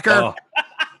 Slacker. Oh.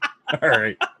 All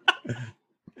right.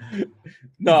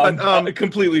 No, I'm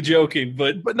completely joking,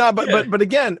 but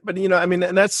again, you know, I mean,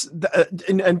 and that's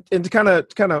and to kind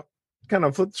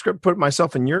of flip the script, put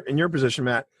myself in your position,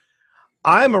 Matt.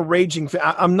 I'm a raging fan.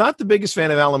 I'm not the biggest fan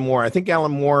of Alan Moore. I think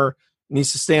Alan Moore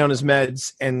needs to stay on his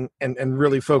meds and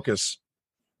really focus.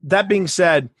 That being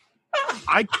said,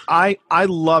 I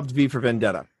loved V for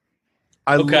Vendetta.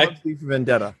 I loved V for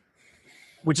Vendetta,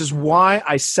 which is why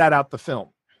I sat out the film,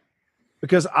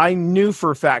 because I knew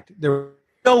for a fact there was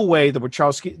no way the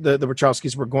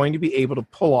Wachowskis were going to be able to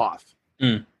pull off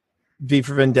V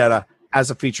for Vendetta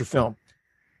as a feature film.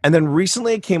 And then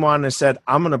recently it came on and I said,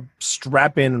 I'm going to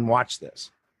strap in and watch this.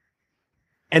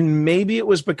 And maybe it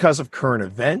was because of current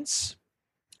events.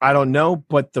 I don't know,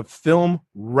 but the film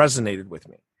resonated with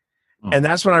me. And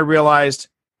that's when I realized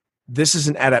this is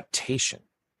an adaptation.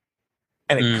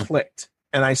 And it clicked.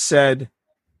 And I said,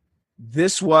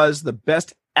 this was the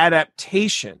best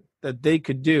adaptation that they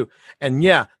could do. And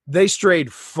yeah, they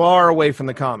strayed far away from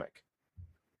the comic.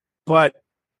 But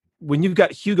when you've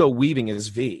got Hugo Weaving as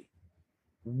V,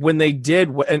 when they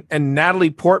did, and Natalie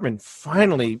Portman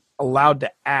finally allowed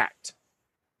to act,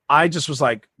 I just was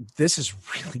like, this is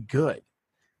really good.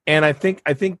 And I do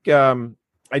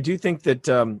think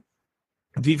that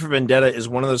V for Vendetta is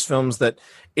one of those films that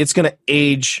it's going to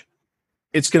age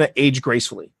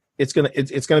gracefully. It's going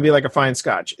to be like a fine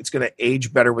scotch. It's going to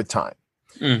age better with time.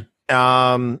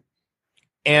 And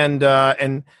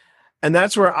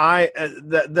that's where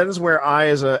that is where I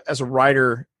as a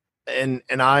writer and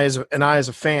I as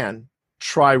a fan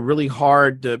try really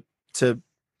hard to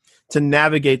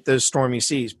navigate those stormy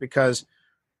seas, because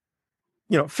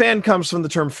you know, fan comes from the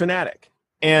term fanatic,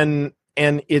 and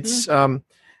it's and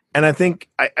I think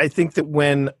that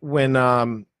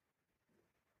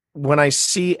when I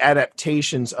see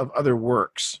adaptations of other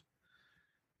works,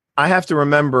 I have to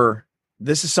remember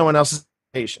this is someone else's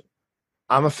adaptation.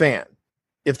 I'm a fan.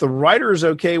 If the writer is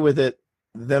okay with it,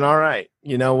 then all right.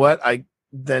 You know what?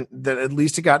 Then at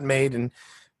least it got made, and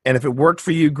if it worked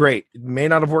for you, great. It may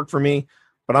not have worked for me,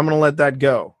 but I'm going to let that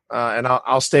go. And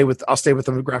I'll stay with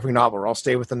the graphic novel, or I'll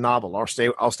stay with the novel, or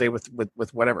I'll stay with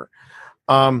whatever.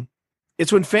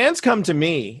 It's when fans come to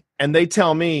me and they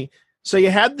tell me, so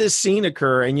you had this scene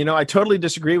occur, and you know, I totally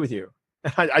disagree with you.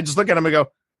 I just look at them and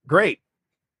go, great,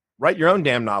 write your own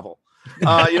damn novel.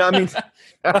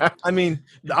 I mean,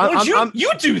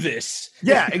 You do this.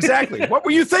 yeah, exactly. What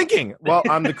were you thinking? Well,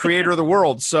 I'm the creator of the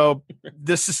world, so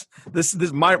this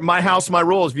is my house, my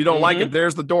rules. If you don't like it,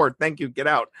 there's the door. Thank you. Get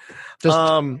out.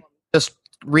 Just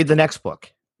read the next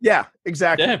book. Yeah,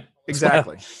 exactly. Yeah.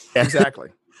 Exactly. Exactly.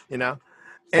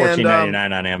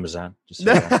 $14.99 on Amazon. Just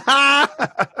so you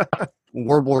know.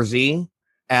 World War Z,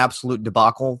 absolute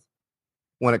debacle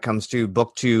when it comes to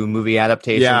book to movie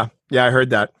adaptation. Yeah, I heard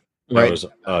that. That Right. was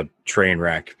a train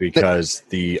wreck because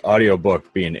the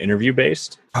audiobook being interview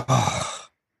based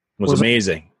was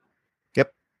amazing.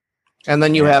 And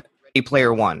then you have Ready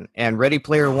Player One. And Ready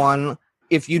Player One,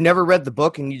 if you never read the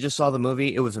book and you just saw the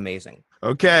movie, it was amazing.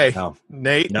 Okay, No.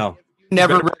 Nate. No.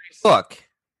 Never read the book.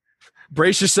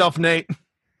 Brace yourself, Nate.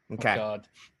 Okay. Oh, God.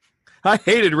 I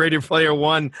hated Ready Player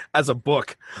One as a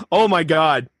book. Oh my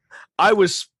God. I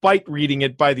was spite reading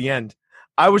it by the end.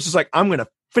 I was just like, I'm going to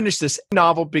finish this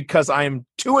novel because I am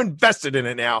too invested in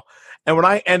it now. And when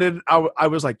I ended, I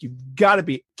was like, you've got to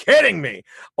be kidding me.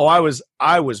 Oh, I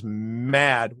was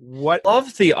mad. What?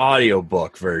 Love the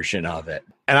audiobook version of it.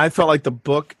 And I felt like the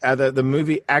book, the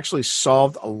movie actually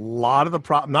solved a lot of the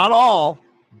problem. Not all,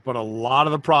 but a lot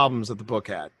of the problems that the book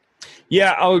had.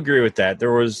 Yeah, I'll agree with that.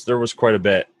 There was quite a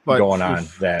bit But- going on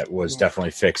that was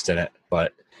definitely fixed in it.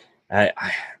 But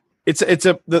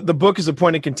The book is a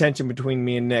point of contention between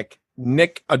me and Nick.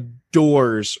 Nick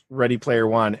adores Ready Player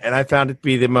One, and I found it to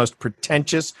be the most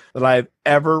pretentious that I've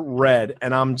ever read.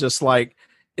 And I'm just like,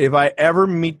 if I ever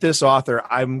meet this author,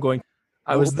 I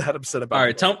was that upset about All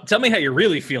it. right, tell me how you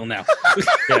really feel now.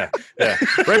 yeah.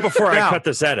 Right before Now- I cut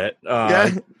this edit,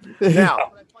 Yeah.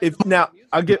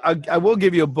 I will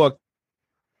give you a book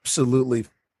absolutely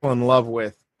fall in love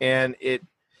with, and it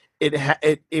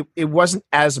wasn't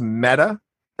as meta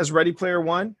as Ready Player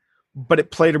One, but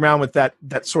it played around with that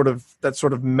sort of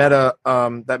meta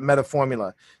that meta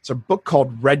formula. It's a book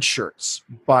called Red Shirts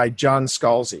by John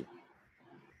Scalzi,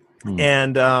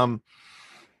 and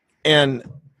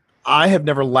I have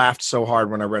never laughed so hard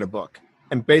when I read a book.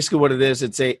 And basically, what it is,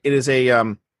 it's a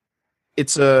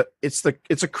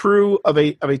crew of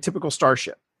a typical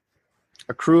starship,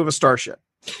 a crew of a starship.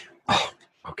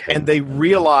 okay. And they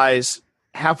realize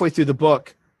halfway through the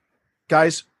book,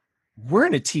 guys, we're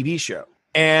in a TV show.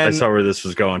 I And saw where this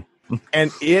was going.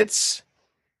 and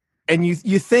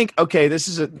you think, okay, this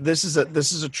is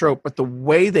a trope, but the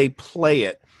way they play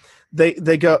it, they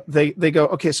go,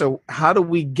 okay, so how do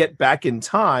we get back in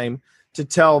time to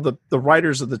tell the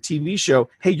writers of the TV show,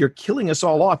 hey, you're killing us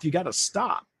all off, you got to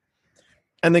stop.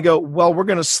 And they go, well, we're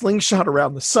going to slingshot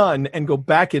around the sun and go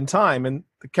back in time. And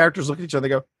the characters look at each other, they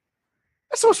go,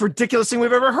 that's the most ridiculous thing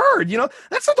we've ever heard.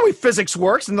 That's not the way physics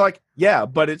works. And they're like, yeah,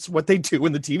 but it's what they do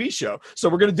in the TV show. So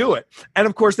we're going to do it. And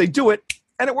of course they do it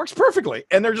and it works perfectly.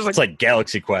 And they're just like, It's like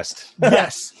Galaxy Quest.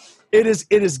 yes, it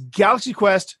is Galaxy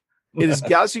Quest. It is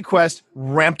Galaxy Quest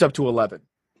ramped up to 11.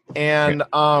 And,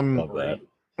 Love that.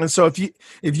 and so if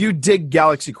you dig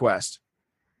Galaxy Quest,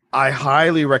 I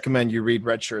highly recommend you read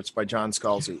Red Shirts by John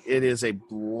Scalzi. It is a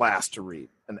blast to read.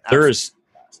 There is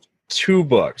 2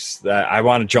 books that I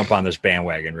want to jump on this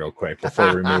bandwagon real quick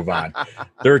before we move on.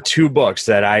 There are 2 books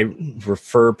that I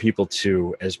refer people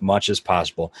to as much as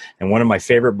possible. And one of my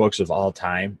favorite books of all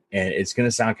time, and it's going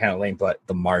to sound kind of lame, but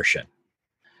The Martian.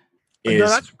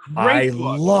 That's a great I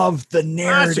book. love the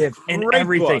narrative and great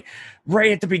everything. book.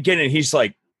 Right at the beginning, he's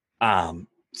like,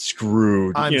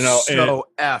 screwed, I'm and so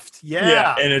effed.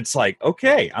 Yeah. and it's like,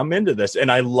 okay, I'm into this,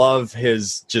 and I love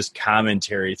his just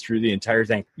commentary through the entire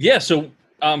thing. Yeah, so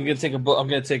I'm gonna take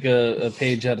a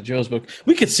page out of Joe's book.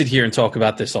 We could sit here and talk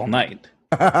about this all night.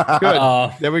 Good.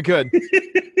 Uh, Yeah, we could.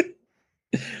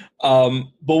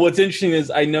 but what's interesting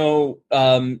is I know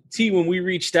T, when we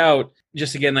reached out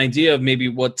just to get an idea of maybe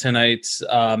what tonight's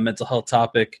mental health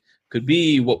topic could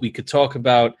be, what we could talk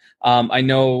about. I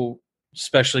know,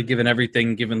 especially given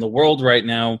the world right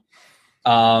now,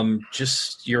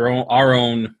 just our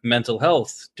own mental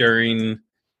health during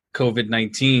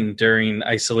COVID-19, during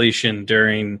isolation,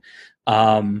 during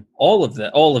all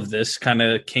of this kind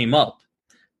of came up.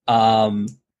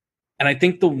 And I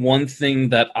think the one thing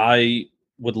that I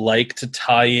would like to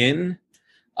tie in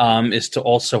is to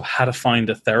also how to find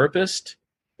a therapist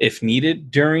if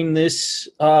needed during this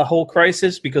whole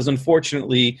crisis, because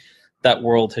unfortunately that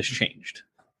world has changed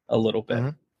a little bit.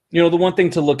 Mhm. The one thing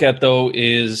to look at though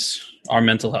is our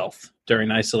mental health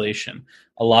during isolation.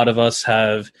 A lot of us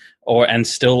have and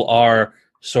still are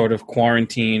sort of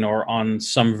quarantine or on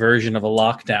some version of a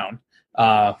lockdown,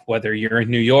 whether you're in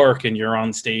New York and you're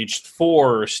on stage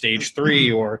 4 or stage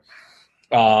 3 or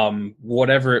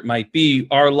whatever it might be.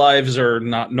 Our lives are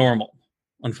not normal,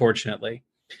 unfortunately.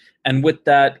 And with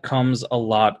that comes a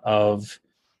lot of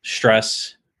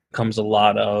stress, comes a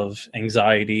lot of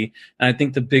anxiety. And I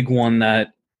think the big one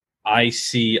that I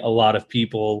see a lot of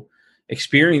people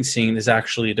experiencing is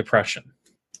actually depression.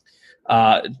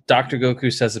 Dr.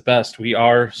 Goku says it best. We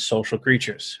are social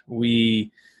creatures.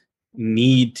 We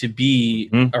need to be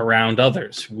around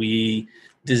others. We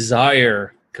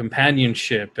desire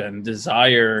companionship and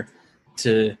desire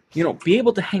to, be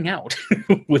able to hang out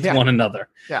with one another.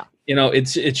 Yeah.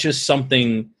 It's just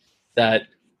something that,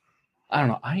 I don't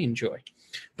know, I enjoy.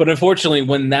 But unfortunately,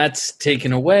 when that's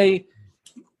taken away,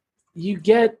 you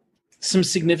get some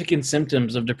significant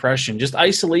symptoms of depression. Just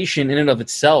isolation in and of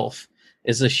itself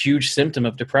is a huge symptom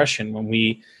of depression. When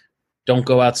we don't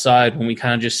go outside, when we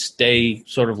kind of just stay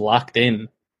sort of locked in,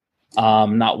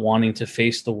 not wanting to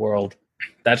face the world,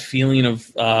 that feeling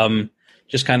of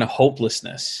just kind of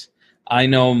hopelessness. I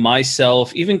know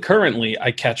myself, even currently,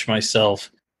 I catch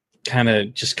myself kind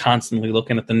of just constantly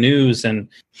looking at the news and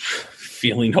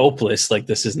feeling hopeless, like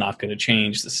this is not going to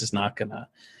change. This is not going to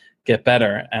get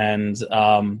better. And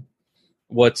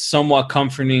what's somewhat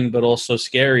comforting but also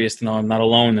scary is to know I'm not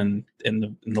alone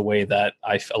in the way that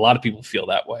a lot of people feel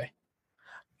that way.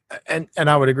 And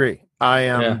I would agree.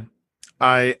 I've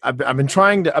been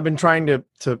trying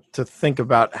to think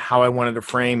about how I wanted to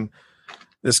frame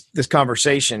this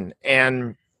conversation,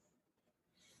 and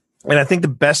I think the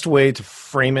best way to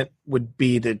frame it would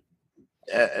be to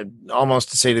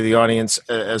almost to say to the audience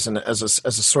as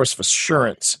a source of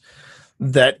assurance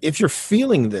that if you're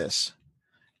feeling this,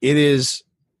 it is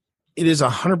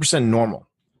 100% normal.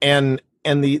 And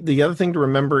the other thing to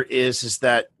remember is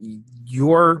that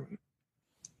your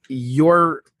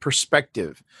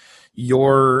perspective,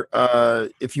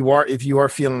 if you are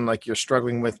feeling like you're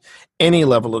struggling with any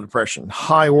level of depression,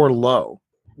 high or low,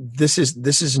 this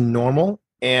is normal,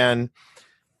 and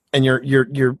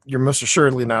you're most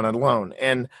assuredly not alone,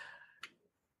 and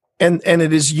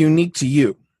it is unique to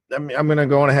you. I mean, I'm going to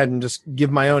go on ahead and just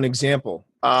give my own example.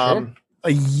 Sure.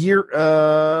 A year,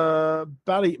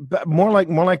 more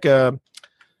like a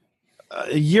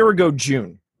year ago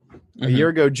June. Mm-hmm. A year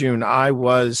ago June, I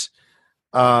was,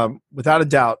 without a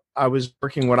doubt, I was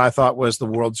working what I thought was the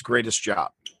world's greatest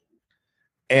job.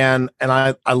 And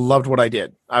I loved what I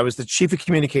did. I was the chief of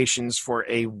communications for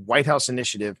a White House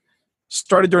initiative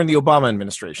started during the Obama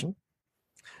administration.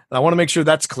 And I want to make sure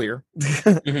that's clear.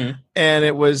 Mm-hmm. And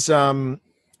it was one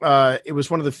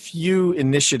of the few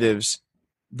initiatives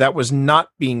that was not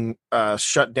being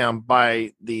shut down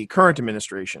by the current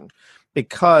administration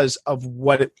because of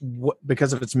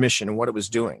because of its mission and what it was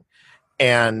doing.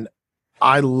 And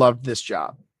I loved this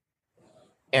job.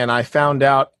 And I found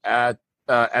out at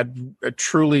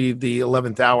truly the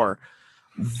 11th hour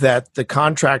that the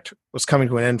contract was coming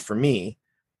to an end for me,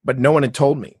 but no one had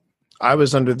told me. I had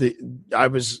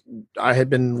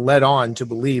been led on to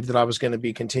believe that I was going to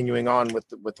be continuing on with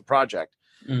the project.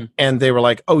 And they were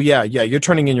like, "Oh yeah, you're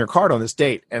turning in your card on this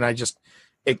date." And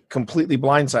it completely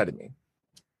blindsided me.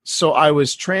 So I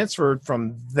was transferred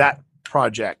from that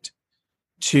project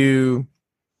to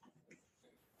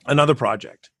another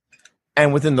project.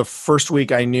 And within the first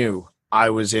week, I knew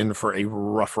I was in for a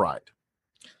rough ride.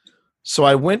 So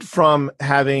I went from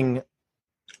having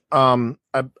a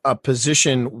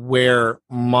position where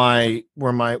my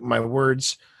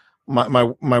words,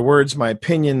 my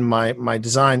opinion, my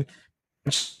design,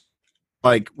 was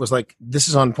like, this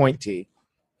is on point, T.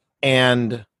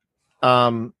 And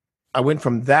I went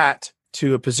from that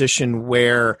to a position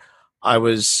where I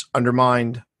was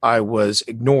undermined, I was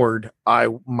ignored,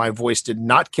 my voice did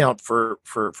not count for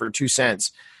 2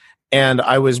 cents, and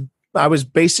I was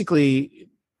basically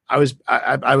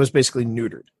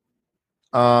neutered.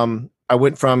 I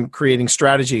went from creating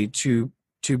strategy to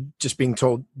just being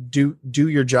told do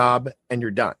your job and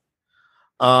you're done.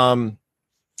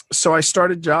 So I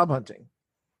started job hunting,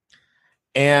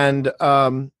 and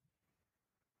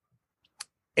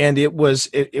it was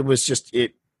just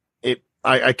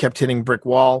I kept hitting a brick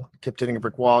wall.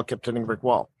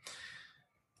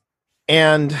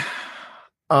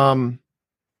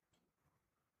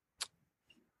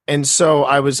 And so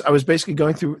I was basically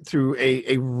going through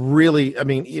a really, I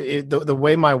mean, the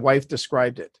way my wife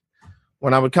described it,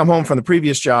 when I would come home from the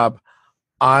previous job,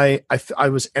 I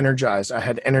was energized. I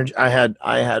had energy. I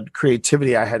had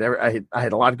creativity. I had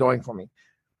a lot going for me.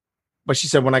 But she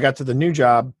said, when I got to the new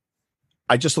job,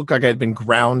 I just looked like I had been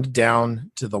ground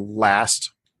down to the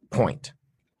last point.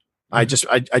 I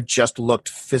just looked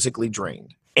physically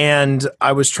drained. And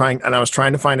I was trying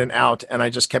to find an out, and I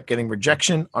just kept getting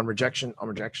rejection on rejection on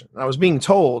rejection. And I was being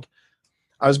told,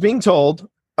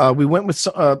 we went with,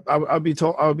 I would be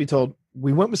told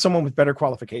we went with someone with better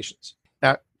qualifications.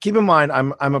 Now, keep in mind,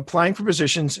 I'm applying for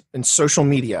positions in social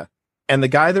media, and the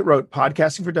guy that wrote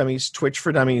Podcasting for Dummies, Twitch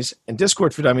for Dummies, and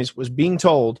Discord for Dummies was being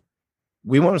told,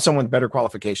 we want someone with better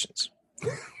qualifications.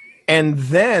 And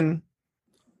then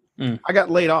I got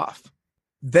laid off.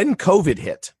 Then COVID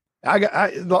hit.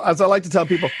 As I like to tell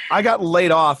people, I got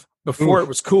laid off before it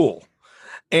was cool.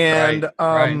 And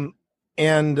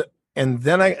and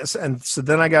then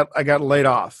I got laid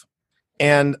off.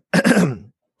 And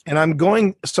and I'm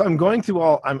going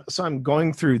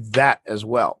through that as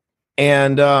well.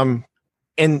 And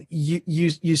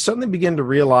you suddenly begin to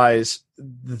realize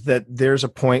that there's a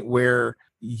point where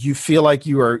you feel like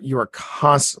you are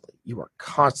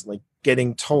constantly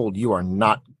getting told you are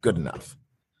not good enough.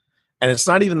 And it's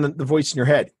not even the voice in your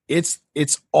head. It's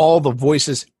all the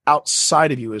voices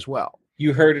outside of you as well.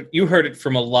 You heard it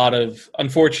from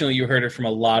unfortunately you heard it from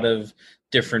a lot of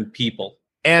different people.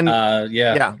 And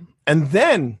And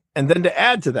then to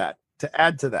add to that,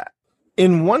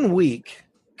 in 1 week,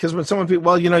 because when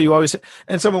you always,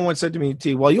 and someone once said to me,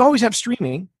 T, well, you always have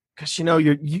streaming because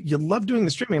you love doing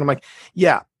the streaming. And I'm like,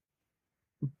 yeah,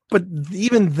 but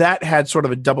even that had sort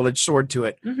of a double-edged sword to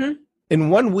it. Mm-hmm.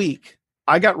 In 1 week,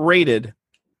 I got rated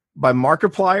by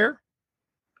Markiplier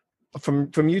from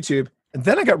YouTube, and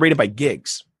then I got rated by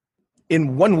Gigs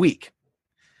in 1 week.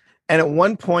 And at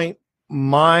one point,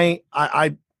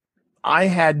 I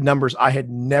had numbers I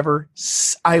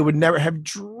would never have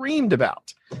dreamed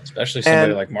about. Especially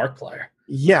somebody like Markiplier.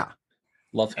 Yeah.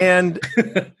 Love him. And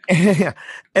it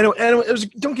was,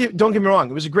 don't get me wrong,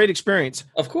 it was a great experience.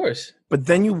 Of course. But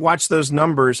then you watch those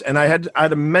numbers, and I had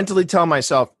to mentally tell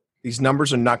myself, these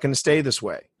numbers are not going to stay this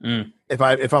way. Mm.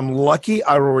 If I'm lucky,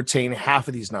 I will retain half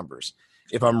of these numbers.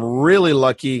 If I'm really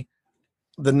lucky,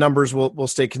 the numbers will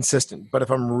stay consistent. But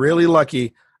if I'm really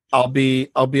lucky, I'll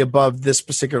be above this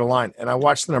particular line. And I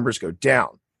watched the numbers go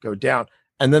down,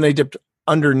 and then they dipped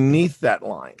underneath that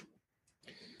line.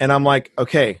 And I'm like,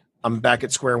 okay, I'm back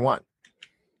at square one.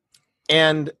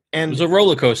 And it was a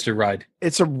roller coaster ride.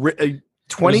 It's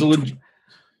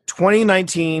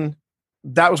 2019.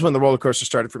 That was when the roller coaster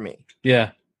started for me. Yeah.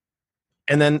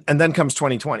 And then comes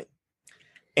 2020.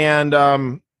 And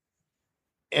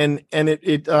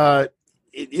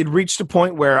it reached a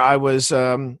point where I was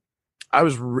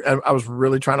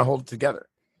really trying to hold it together.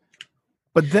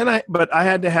 But I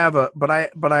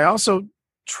also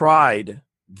tried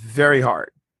very hard.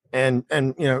 And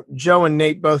Joe and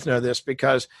Nate both know this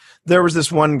because there was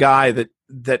this one guy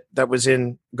that was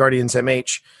in Guardians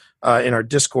MH in our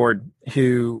Discord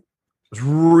who was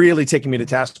really taking me to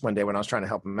task one day when I was trying to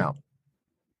help him out.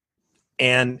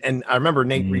 And I remember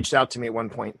Nate reached out to me at one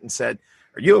point and said,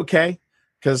 "Are you okay?"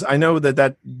 Because I know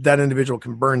that individual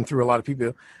can burn through a lot of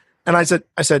people. And I said,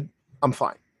 "I'm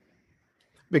fine."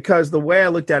 Because the way I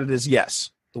looked at it is,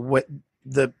 yes,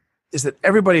 is that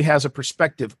everybody has a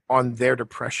perspective on their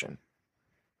depression.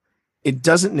 It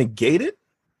doesn't negate it.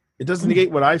 It doesn't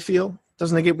negate what I feel. It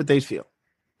doesn't negate what they feel.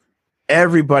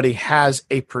 Everybody has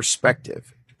a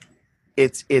perspective.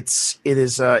 It is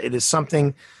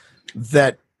something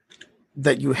that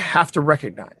you have to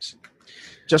recognize.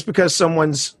 Just because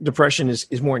someone's depression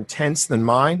is more intense than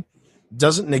mine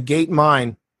doesn't negate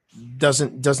mine,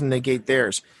 doesn't negate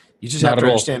theirs. You just have to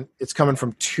understand it's coming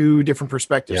from two different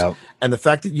perspectives. Yep. And the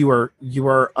fact that you are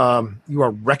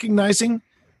recognizing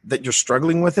that you're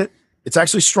struggling with it, it's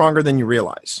actually stronger than you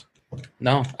realize.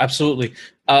 No, absolutely.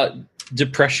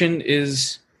 Depression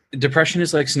is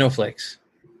like snowflakes.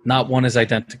 Not one is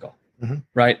identical,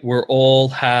 right? We all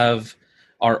have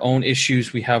our own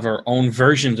issues. We have our own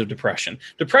versions of depression.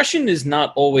 Depression is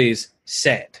not always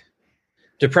sad.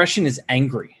 Depression is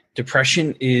angry.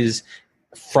 Depression is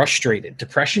frustrated.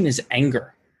 Depression is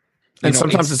anger. And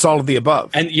sometimes it's all of the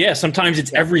above. And yeah, sometimes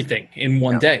it's everything in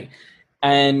one day.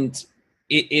 And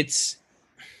it's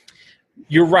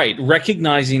you're right.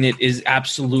 Recognizing it is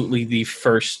absolutely the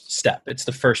first step. It's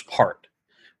the first part,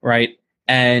 right?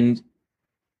 And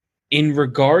in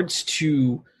regards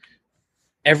to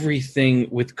everything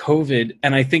with COVID,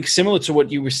 and I think similar to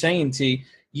what you were saying, T,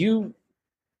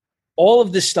 all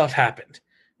of this stuff happened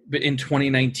in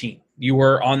 2019. You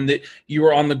were on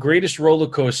the greatest roller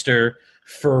coaster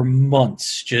for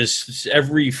months, just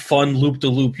every fun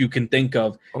loop-de-loop you can think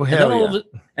of. Oh, hell yeah.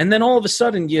 And then all of a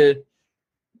sudden you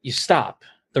stop.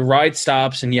 The ride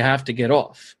stops and you have to get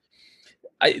off.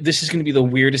 This is going to be the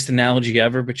weirdest analogy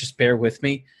ever, but just bear with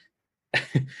me.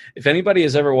 If anybody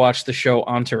has ever watched the show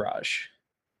Entourage,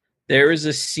 there is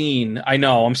a scene. I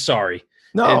know. I'm sorry.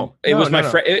 No, it was my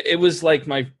friend. It was like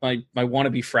my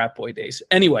wannabe frat boy days.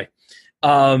 Anyway,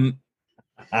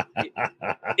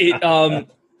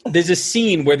 there's a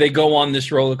scene where they go on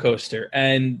this roller coaster,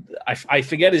 and I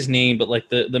forget his name, but like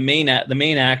the main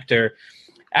actor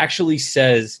actually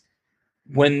says,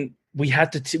 when we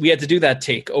had to do that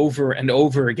take over and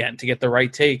over again to get the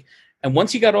right take, and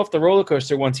once he got off the roller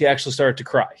coaster, he actually started to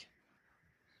cry,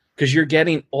 because you're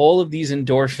getting all of these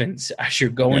endorphins as you're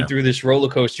going through this roller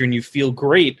coaster, and you feel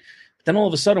great, but then all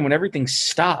of a sudden when everything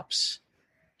stops,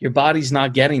 your body's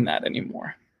not getting that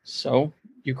anymore, so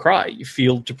you cry, you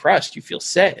feel depressed, you feel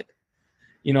sad,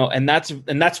 and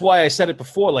that's why I said it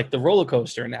before, like the roller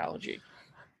coaster analogy.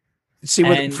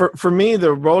 See, for me,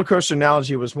 the roller coaster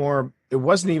analogy was more, it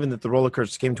wasn't even that the roller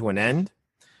coaster came to an end.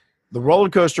 The roller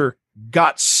coaster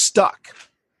got stuck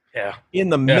in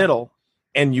the middle,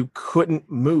 and you couldn't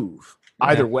move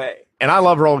either way. And I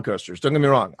love roller coasters. Don't get me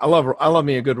wrong. I love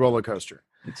me a good roller coaster.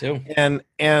 Me too. And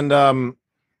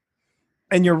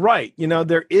you're right.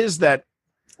 There is that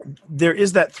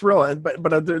thrill,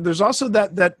 but there's also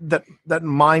that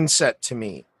mindset to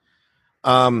me.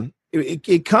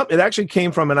 It actually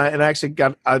came from,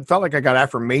 I felt like I got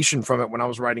affirmation from it when I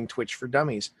was writing Twitch for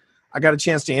Dummies. I got a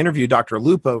chance to interview Dr.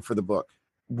 Lupo for the book.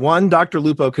 Dr.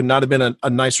 Lupo could not have been a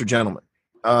nicer gentleman.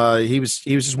 He was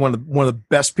just one of the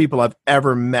best people I've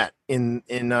ever met in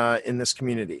this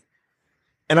community.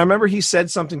 And I remember he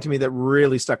said something to me that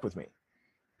really stuck with me,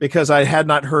 because I had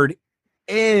not heard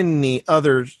any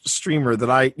other streamer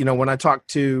that when I talked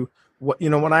to,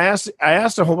 when I asked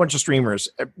a whole bunch of streamers,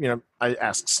 I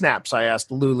asked Snaps, I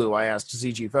asked Lulu, I asked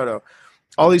ZG Photo,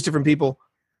 all these different people,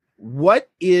 what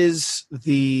is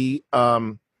the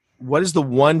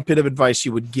one bit of advice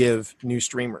you would give new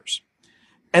streamers?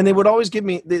 And they would always give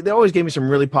me, they always gave me some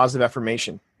really positive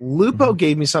affirmation. Lupo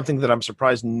gave me something that I'm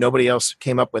surprised nobody else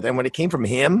came up with. And when it came from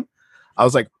him, I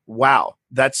was like, wow,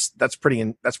 that's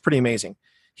pretty amazing.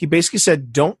 He basically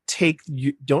said, don't take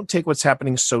what's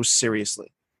happening so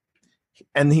seriously.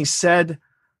 And he said,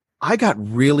 I got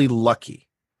really lucky,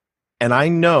 and I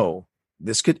know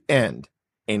this could end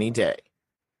any day.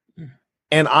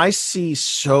 And I see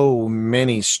so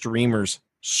many streamers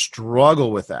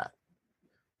struggle with that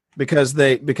because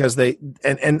they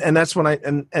and that's when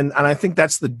I think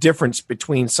that's the difference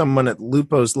between someone at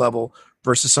Lupo's level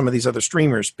versus some of these other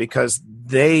streamers, because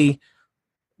they're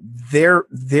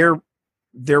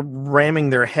ramming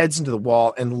their heads into the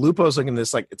wall, and Lupo's looking at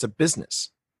this like it's a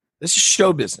business. This is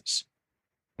show business.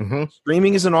 Mm-hmm.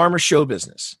 Streaming is an arm of show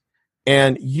business,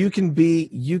 and you can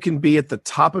be at the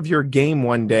top of your game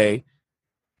one day,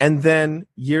 and then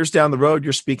years down the road,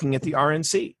 you're speaking at the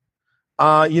RNC.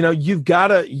 You've got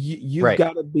to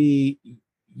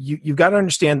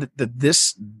understand that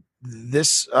this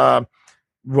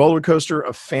roller coaster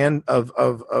of fame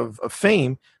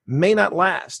may not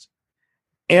last.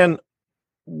 And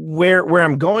where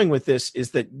I'm going with this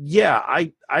is that,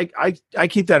 I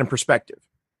keep that in perspective.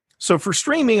 So for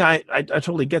streaming, I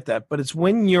totally get that, but it's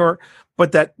when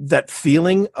that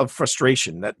feeling of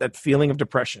frustration, that feeling of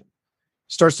depression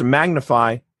starts to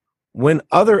magnify when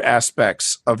other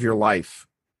aspects of your life,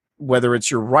 whether it's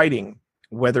your writing,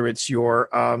 whether it's your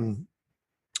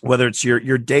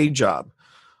day job,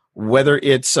 whether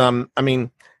it's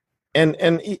even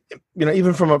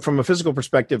from a physical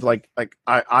perspective, like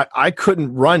I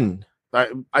couldn't run.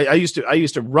 I used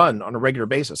to run on a regular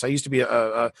basis. I used to be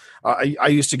I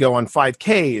used to go on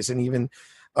 5Ks, and even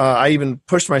I even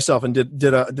pushed myself and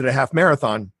did a half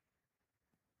marathon.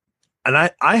 And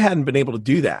I hadn't been able to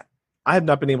do that. I have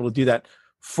not been able to do that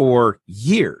for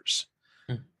years.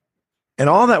 And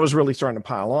all that was really starting to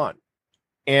pile on.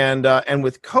 And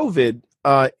with COVID,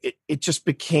 it just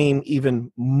became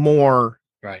even more.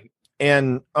 Right.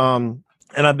 And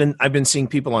I've been seeing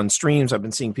people on streams. I've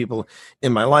been seeing people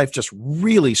in my life just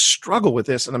really struggle with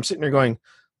this. And I'm sitting there going,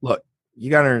 look,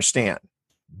 you got to understand,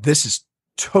 this is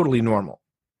totally normal.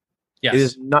 Yes.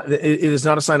 It is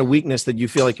not a sign of weakness that you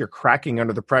feel like you're cracking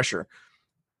under the pressure.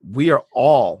 We are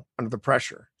all under the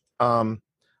pressure. I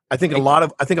think a lot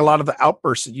of the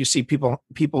outbursts that you see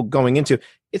people going into,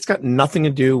 it's got nothing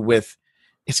to do with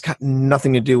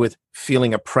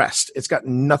feeling oppressed. It's got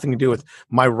nothing to do with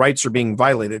my rights are being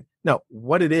violated. No,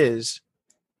 what it is,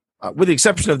 with the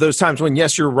exception of those times when,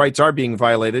 yes, your rights are being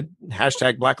violated,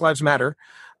 hashtag Black Lives Matter.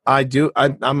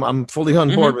 I'm fully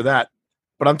on board with that.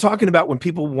 But I'm talking about when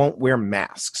people won't wear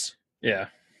masks. Yeah.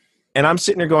 And I'm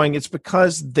sitting there going, it's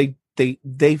because they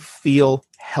feel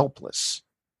helpless.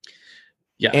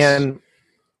 Yes.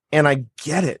 And I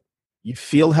get it. You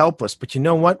feel helpless, but you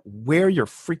know what? Wear your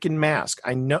freaking mask.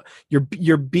 I know you're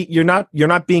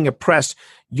not being oppressed.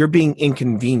 You're being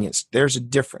inconvenienced. There's a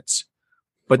difference.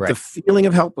 But the feeling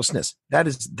of helplessness, that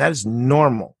is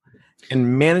normal.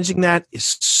 And managing that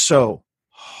is so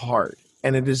hard.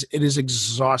 and it is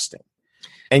exhausting,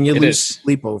 and you It lose is.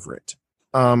 sleep over it.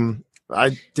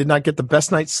 I did not get the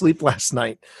best night's sleep last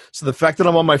night, so the fact that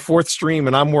I'm on my 4th stream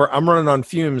and I'm running on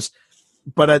fumes,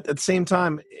 but at the same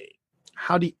time,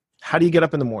 how do you get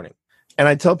up in the morning? And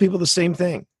I tell people the same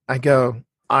thing. I go,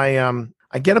 I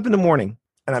get up in the morning,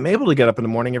 and I'm able to get up in the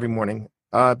morning every morning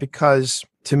because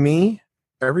to me,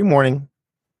 every morning,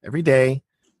 every day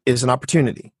is an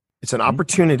opportunity. It's an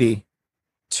opportunity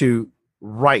to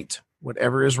right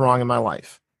whatever is wrong in my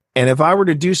life. And if I were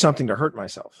to do something to hurt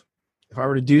myself, if I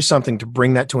were to do something to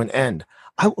bring that to an end,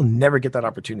 I will never get that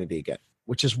opportunity again,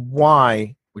 which is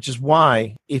why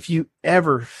if you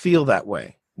ever feel that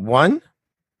way, 1,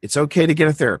 it's okay to get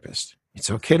a therapist. It's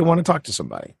okay to want to talk to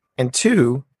somebody. And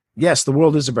 2, yes, the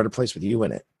world is a better place with you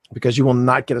in it, because you will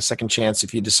not get a second chance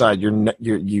if you decide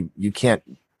you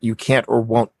can't or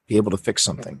won't be able to fix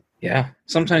something. Yeah.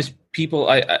 Sometimes people,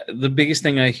 the biggest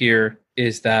thing I hear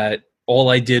is that all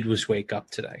I did was wake up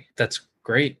today. That's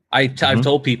great. I've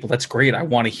told people that's great. I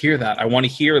want to hear that. I want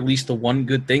to hear at least the one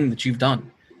good thing that you've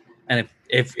done. And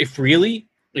if really,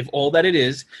 if all that it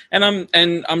is, and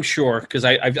I'm sure, because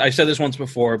I've said this once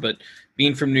before, but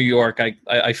being from New York,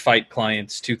 I fight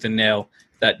clients tooth and nail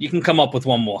that you can come up with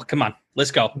one more. Come on,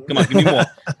 let's go. Come on, give me more.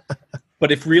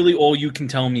 But if really all you can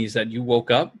tell me is that you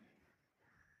woke up,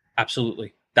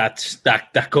 absolutely.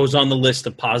 That goes on the list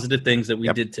of positive things that we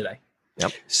did today.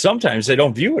 Yep. Sometimes they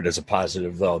don't view it as a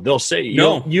positive, though. They'll say,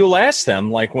 No. you'll ask them,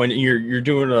 like when you're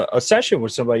doing a session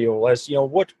with somebody, you'll ask,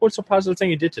 what's a positive thing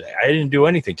you did today? I didn't do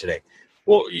anything today.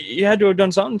 Well, you had to have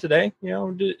done something today.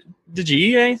 Did you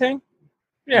eat anything?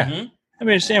 Yeah. Mm-hmm. I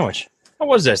made a sandwich. How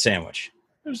was that sandwich?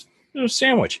 It was a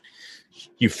sandwich.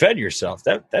 You fed yourself.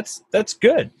 That's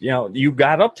good. You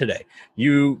got up today.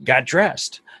 You got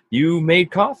dressed. You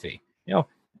made coffee.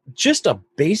 Just a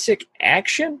basic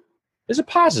action is a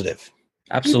positive.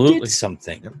 Absolutely. You did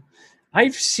something. Yep.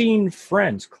 I've seen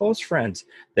friends, close friends,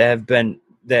 that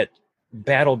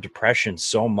battled depression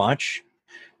so much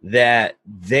that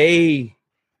they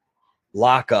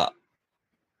lock up,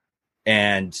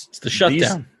 and It's the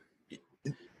shutdown.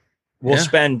 We'll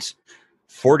spend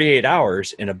 48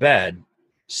 hours in a bed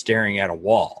staring at a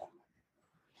wall.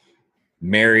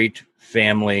 Married,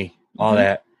 family, all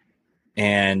that.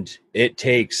 And it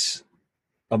takes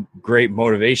a great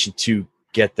motivation to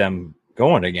get them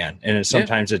going again. And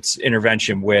sometimes it's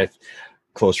intervention with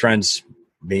close friends,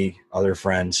 me, other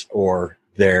friends, or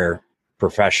their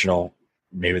professional,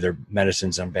 maybe their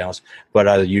medicine's unbalanced. But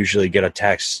I usually get a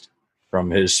text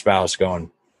from his spouse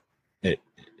going,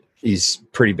 he's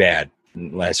pretty bad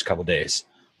in the last couple of days.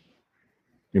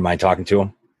 You mind talking to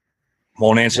him?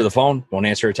 Won't answer the phone, won't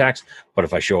answer a text. But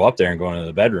if I show up there and go into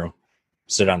the bedroom,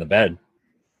 sit on the bed,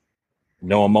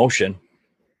 no emotion,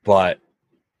 but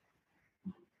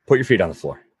put your feet on the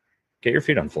floor. Get your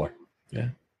feet on the floor. Yeah.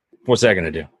 What's that going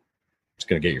to do? It's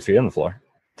going to get your feet on the floor.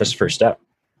 That's the first step.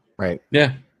 Right.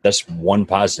 Yeah. That's one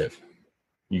positive.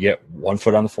 You get 1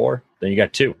 foot on the floor, then you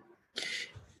got 2.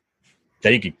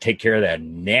 Then you can take care of that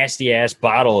nasty ass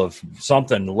bottle of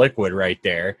something liquid right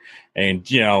there and,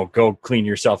 go clean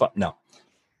yourself up. No.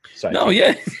 No,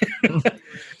 yeah.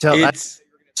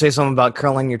 Say something about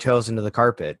curling your toes into the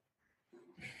carpet.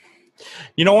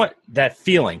 You know what? That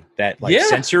feeling, that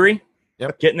sensory,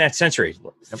 getting that sensory,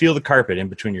 feel the carpet in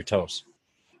between your toes.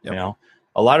 Yep.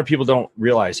 A lot of people don't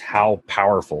realize how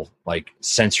powerful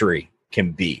sensory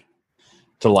can be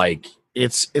to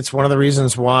it's one of the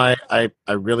reasons why I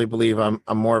really believe I'm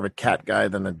more of a cat guy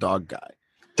than a dog guy.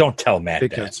 Don't tell Matt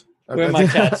Because Where are my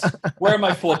cats? Where are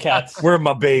my 4 cats? that. Where are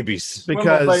my babies? Because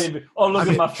Where are my baby? Oh, look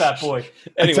at my fat boy.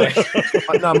 Anyway.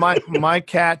 no, my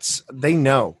cats, they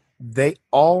know. They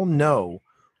all know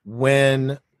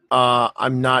when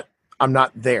I'm not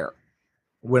there,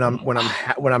 when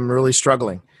I'm really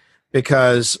struggling,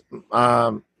 because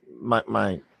my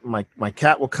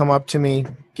cat will come up to me,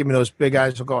 give me those big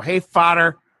eyes, will go, "Hey,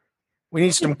 fodder, we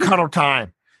need some cuddle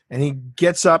time," and he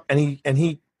gets up and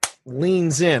he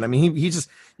leans in. I mean, he's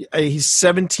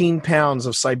 17 pounds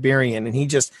of Siberian, and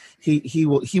he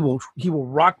will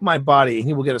rock my body, and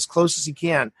he will get as close as he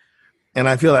can. And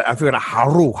I feel a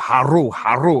haru, haru,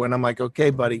 haru. And I'm like, okay,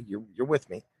 buddy, you're with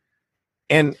me.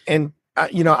 And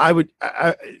I would,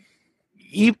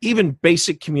 even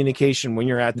basic communication when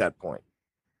you're at that point,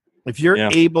 if you're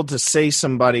able to say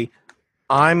somebody,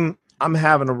 I'm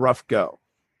having a rough go,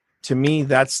 to me,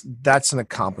 that's an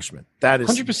accomplishment. That is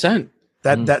 100%.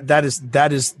 That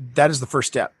is the first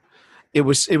step. It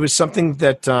was something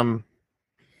that,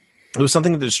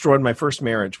 destroyed my first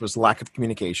marriage, was lack of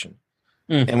communication.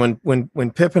 And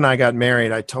when Pip and I got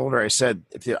married, I told her, I said,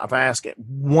 if I ask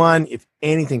if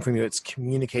anything from you, it's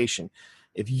communication.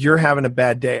 If you're having a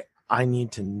bad day, I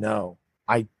need to know.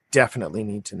 I definitely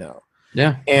need to know.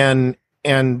 Yeah. And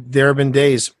there have been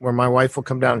days where my wife will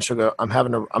come down and she'll go, I'm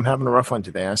having a rough one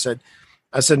today. I said,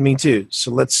 me too.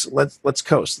 So let's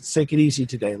coast. Let's take it easy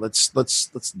today. Let's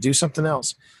do something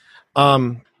else.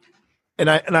 But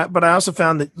I also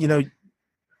found that,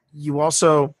 you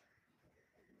also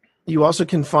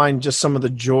can find just some of the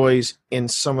joys in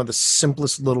some of the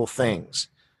simplest little things.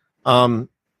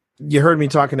 You heard me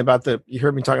talking about the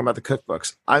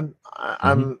cookbooks.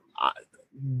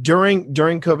 During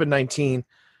COVID-19,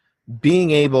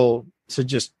 being able to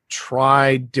just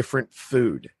try different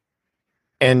food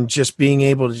and just being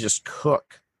able to just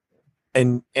cook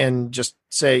and just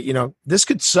say, this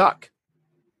could suck.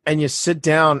 And you sit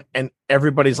down and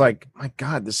everybody's like, my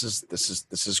God, this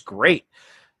is great.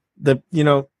 There's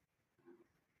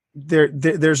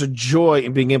a joy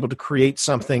in being able to create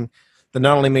something that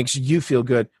not only makes you feel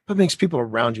good, but makes people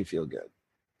around you feel good.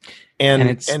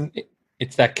 And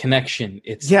it's that connection.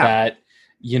 It's that,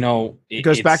 it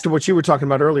goes back to what you were talking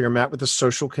about earlier, Matt, with the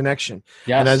social connection.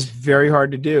 Yes. And that's very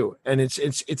hard to do. And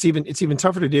it's even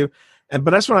tougher to do.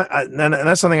 But that's what and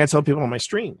that's something I tell people on my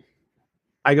stream.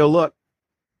 I go, look,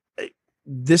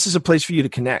 this is a place for you to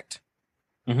connect.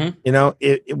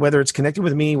 Mm-hmm. Whether it's connected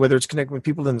with me, whether it's connected with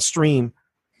people in the stream,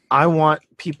 I want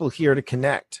people here to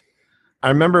connect. I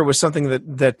remember it was something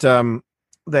that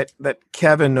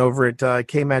Kevin over at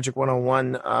K Magic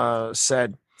 101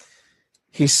 said.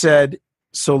 He said,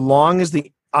 so long as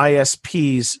the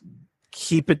ISPs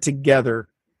keep it together,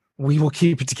 we will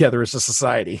keep it together as a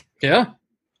society. Yeah.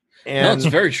 No, it's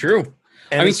very true.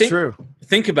 And it's true.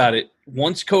 Think about it.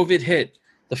 Once COVID hit,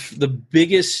 the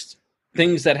biggest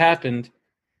things that happened,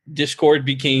 Discord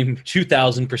became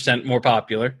 2,000% more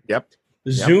popular. Yep.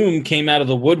 Zoom came out of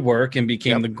the woodwork and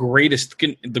became the greatest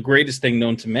thing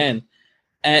known to man.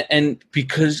 And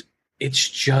because it's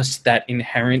just that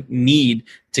inherent need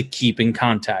to keep in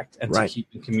contact and to keep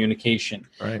in communication.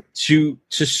 Right. To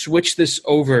switch this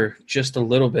over just a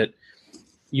little bit,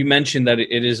 you mentioned that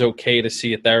it is okay to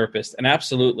see a therapist, and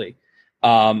absolutely.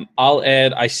 I'll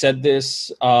add, I said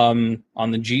this on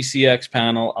the GCX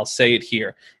panel, I'll say it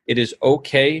here. It is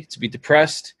okay to be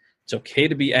depressed. It's okay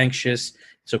to be anxious.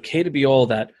 It's okay to be all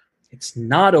that. It's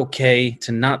not okay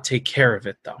to not take care of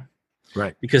it, though.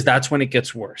 Right. Because that's when it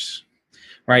gets worse.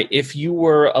 Right. If you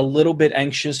were a little bit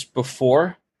anxious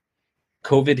before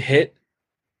COVID hit,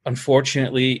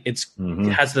 unfortunately, it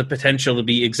has the potential to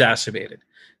be exacerbated.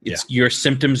 Your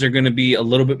symptoms are going to be a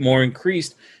little bit more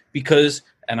increased because,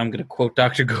 and I'm going to quote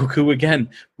Dr. Goku again,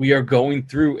 we are going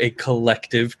through a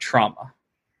collective trauma.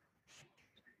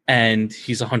 And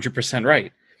he's 100%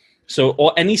 right. So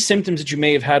any symptoms that you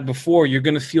may have had before, you're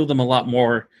going to feel them a lot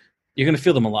more. You're going to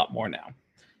feel them a lot more now.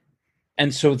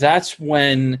 And so that's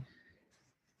when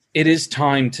it is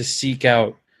time to seek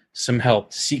out some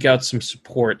help, seek out some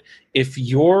support. If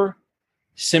your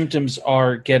symptoms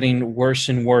are getting worse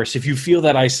and worse, if you feel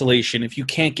that isolation, if you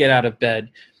can't get out of bed,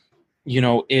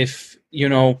 if,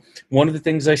 one of the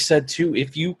things I said too,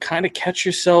 if you kind of catch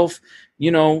yourself,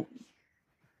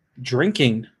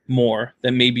 drinking more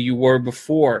than maybe you were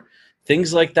before,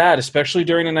 things like that, especially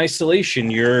during an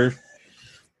isolation,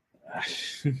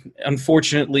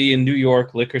 unfortunately in New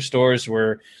York, liquor stores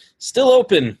were still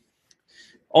open,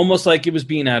 almost like it was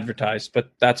being advertised, but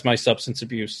that's my substance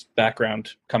abuse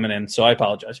background coming in, so I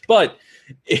apologize. But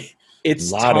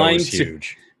it's time to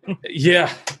huge.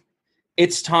 Yeah.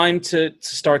 It's time to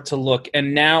start to look.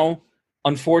 And now,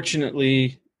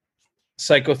 unfortunately,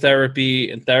 psychotherapy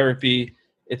and therapy,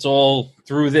 it's all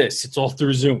through this. It's all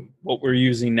through Zoom, what we're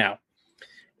using now.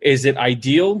 Is it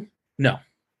ideal? No.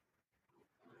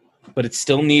 But it's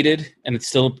still needed, and it's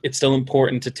still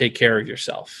important to take care of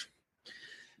yourself.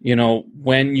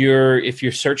 If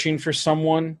you're searching for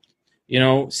someone,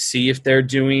 see if they're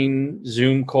doing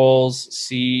Zoom calls,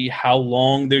 see how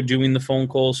long they're doing the phone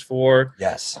calls for.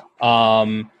 Yes.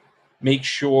 Make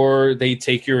sure they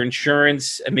take your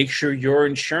insurance, and make sure your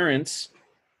insurance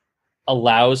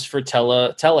allows for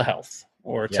telehealth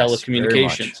or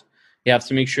telecommunications. You have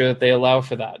to make sure that they allow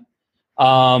for that.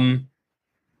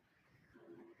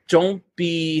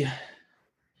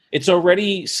 It's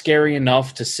already scary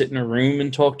enough to sit in a room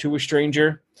and talk to a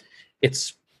stranger.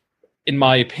 It's, in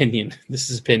my opinion,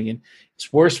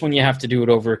 it's worse when you have to do it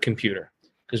over a computer.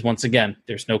 Because once again,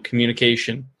 there's no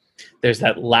communication. There's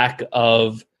that lack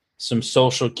of some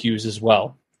social cues as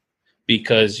well.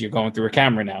 Because you're going through a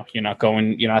camera now. You're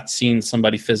not seeing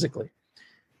somebody physically.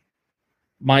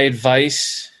 My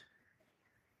advice,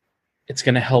 it's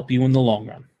going to help you in the long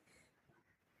run.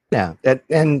 Yeah.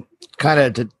 And kind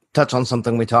of touch on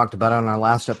something we talked about on our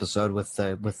last episode with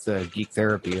the geek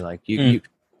therapy. Like you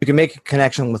can make a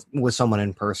connection with someone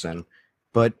in person,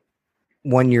 but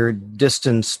when you're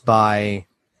distanced by,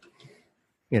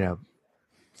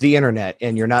 the internet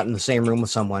and you're not in the same room with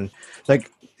someone,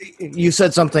 like you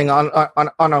said something on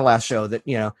our last show that,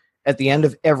 at the end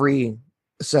of every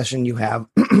session you have,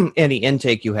 any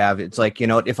intake you have, it's like,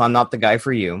 if I'm not the guy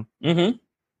for you,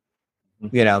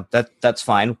 that's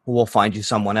fine. We'll find you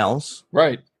someone else.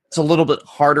 Right. It's a little bit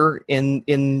harder in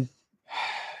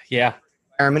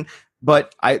environment,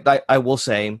 but I will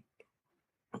say,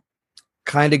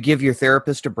 kind of give your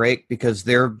therapist a break because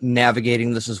they're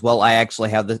navigating this as well. I actually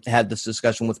had this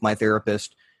discussion with my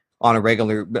therapist on a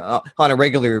regular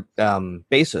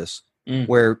basis,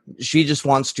 where she just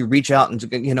wants to reach out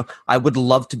and, I would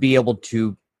love to be able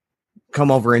to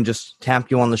come over and just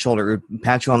tap you on the shoulder, or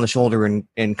pat you on the shoulder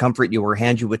and comfort you, or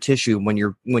hand you a tissue when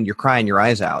you're crying your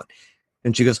eyes out.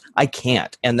 And she goes, I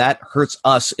can't. And that hurts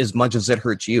us as much as it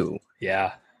hurts you.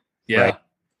 Yeah. Yeah. Right?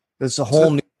 There's a whole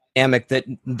new dynamic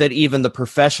that even the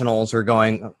professionals are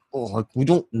going, we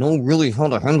don't know really how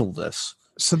to handle this.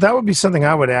 So that would be something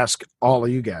I would ask all of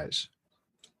you guys.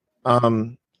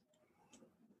 What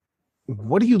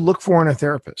do you look for in a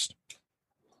therapist?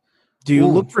 Do you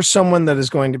look for someone that is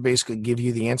going to basically give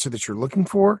you the answer that you're looking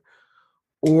for?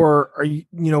 Or are you,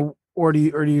 or do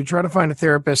you try to find a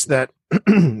therapist that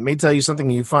may tell you something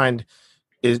you find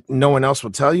is no one else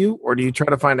will tell you? Or do you try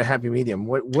to find a happy medium?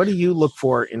 What do you look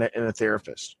for in a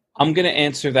therapist? I'm going to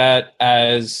answer that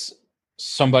as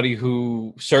somebody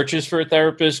who searches for a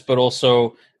therapist, but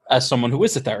also as someone who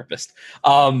is a therapist.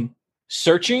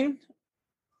 Searching,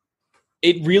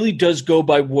 it really does go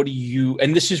by what do you,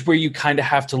 and this is where you kind of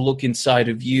have to look inside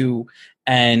of you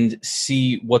and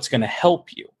see what's going to help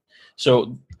you.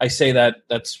 So I say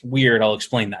that's weird. I'll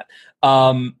explain that.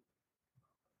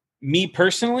 Me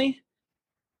personally,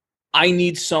 I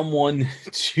need someone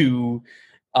to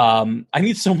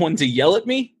yell at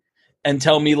me and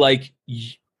tell me like,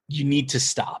 you need to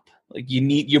stop. Like you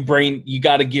need your brain. You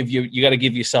got to give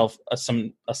yourself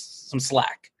some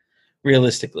slack.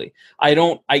 Realistically,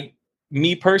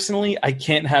 me personally, I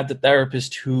can't have the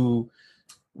therapist who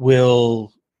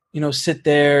will, sit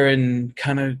there and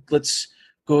kind of let's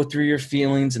go through your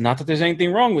feelings. And not that there's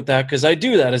anything wrong with that, because I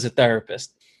do that as a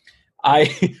therapist.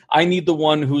 I need the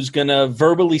one who's going to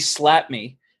verbally slap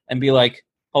me and be like,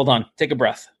 hold on, take a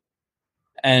breath.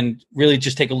 And really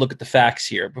just take a look at the facts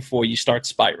here before you start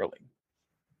spiraling.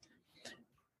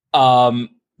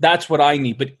 That's what I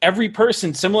need. But every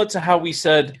person, similar to how we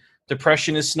said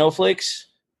depression is snowflakes,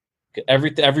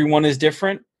 everyone is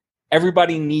different.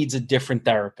 Everybody needs a different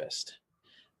therapist.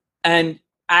 And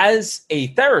as a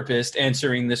therapist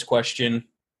answering this question,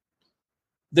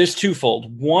 there's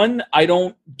twofold. One,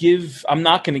 I'm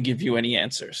not going to give you any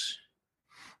answers.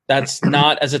 That's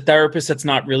not, as a therapist, that's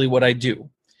not really what I do.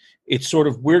 It's sort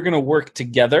of, we're going to work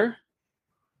together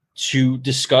to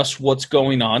discuss what's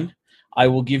going on. I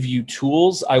will give you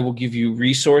tools. I will give you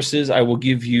resources. I will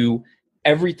give you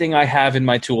everything I have in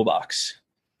my toolbox.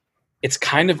 It's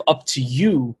kind of up to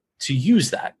you to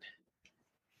use that.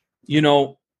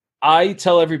 I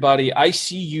tell everybody, I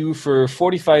see you for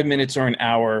 45 minutes or an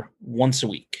hour once a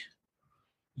week.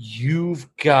 You've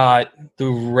got the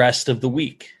rest of the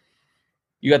week.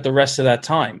 You got the rest of that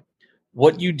time.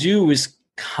 What you do is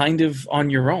kind of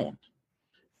on your own.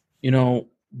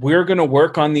 We're going to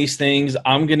work on these things.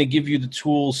 I'm going to give you the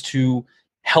tools to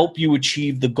help you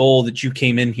achieve the goal that you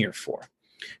came in here for.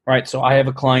 Right? So I have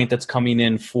a client that's coming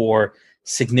in for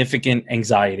significant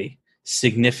anxiety,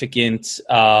 significant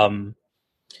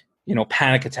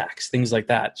panic attacks, things like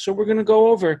that. So we're going to go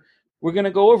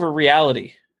over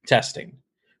reality testing.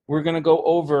 We're going to go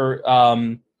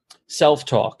over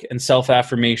self-talk and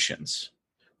self-affirmations.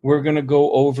 We're going to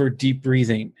go over deep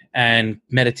breathing and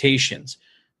meditations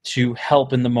to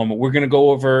help in the moment. We're going to go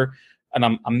over, and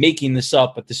I'm making this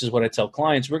up, but this is what I tell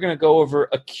clients. We're going to go over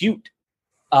acute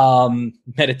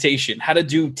meditation, how to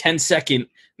do 10-second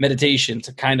meditation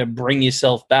to kind of bring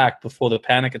yourself back before the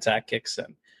panic attack kicks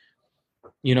in.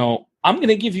 I'm going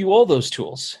to give you all those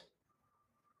tools.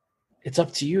 It's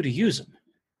up to you to use them.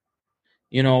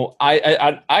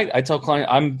 I tell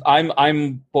clients,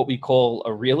 I'm what we call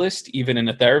a realist, even in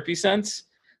a therapy sense.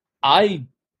 I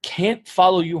can't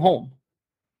follow you home.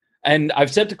 And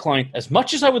I've said to client, as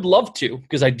much as I would love to,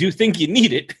 because I do think you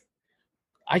need it,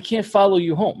 I can't follow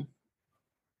you home.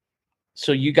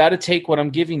 So you got to take what I'm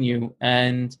giving you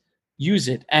and use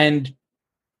it. And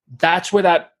that's where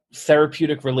that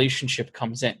therapeutic relationship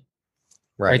comes in.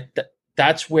 Right?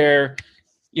 That's where,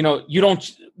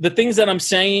 the things that I'm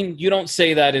saying, you don't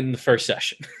say that in the first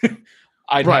session.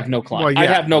 I'd have no clients. Well, yeah,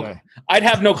 I'd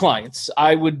have no clients.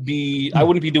 I wouldn't be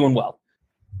doing well.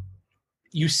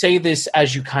 You say this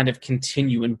as you kind of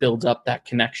continue and build up that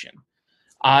connection.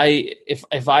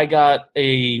 If I got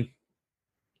a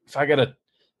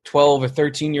 12 or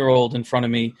 13-year-old in front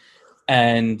of me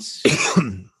and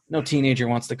no teenager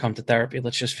wants to come to therapy,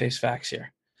 let's just face facts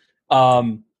here.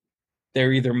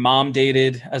 They're either mom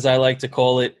dated, as I like to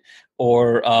call it,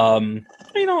 or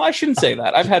I shouldn't say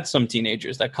that. I've had some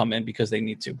teenagers that come in because they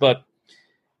need to, but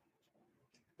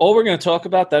all we're going to talk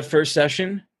about that first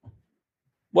session,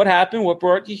 what happened, what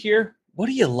brought you here, what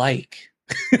do you like?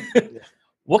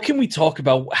 What can we talk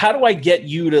about? How do I get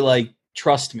you to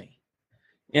trust me?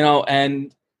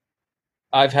 And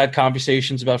I've had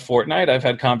conversations about Fortnite. I've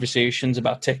had conversations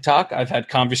about TikTok. I've had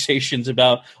conversations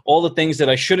about all the things that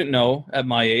I shouldn't know at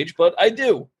my age, but I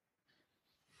do.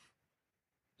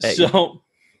 Hey. So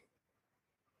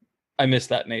I missed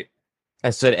that, Nate. I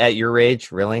said at your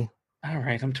age, really? All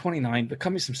right, I'm 29, but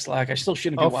cut me some slack. I still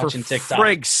shouldn't be watching TikTok. For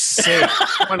frig's sake,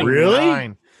 29.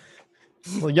 Really?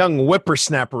 Little young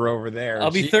whippersnapper over there.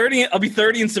 I'll be 30. I'll be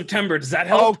 30 in September. Does that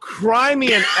help? Oh, cry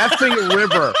me an effing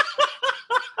river.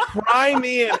 Cry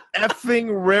me an effing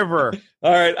river.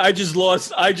 All right, I just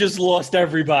lost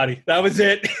everybody. That was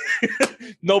it.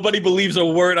 Nobody believes a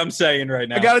word I'm saying right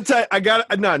now. I gotta tell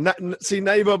you, see,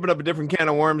 now you've opened up a different can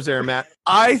of worms there, Matt.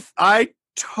 I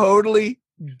totally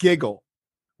giggle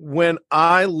when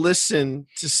I listen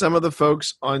to some of the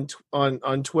folks on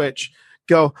Twitch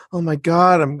go, oh my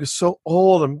God, I'm so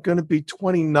old. I'm going to be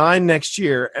 29 next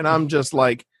year. And I'm just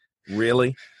like,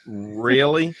 really?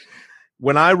 Really?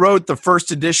 When I wrote the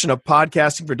first edition of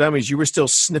Podcasting for Dummies, you were still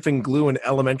sniffing glue in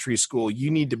elementary school. You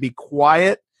need to be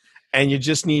quiet and you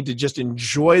just need to just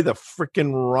enjoy the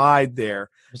freaking ride there.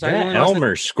 That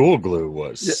Elmer school glue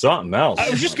was something else. I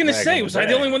was just going to say, was I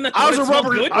the only one that I was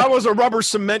a good? rubber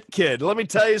cement kid. Let me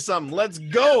tell you something. Let's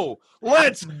go.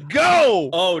 Let's go.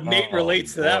 Oh, Nate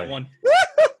relates to that one.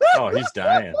 Oh, he's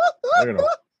dying. Look at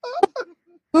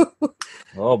him.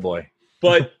 Oh boy.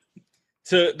 But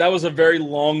that was a very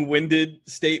long-winded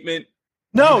statement.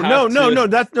 No.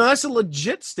 That's a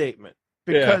legit statement.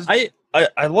 Because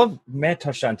I love Matt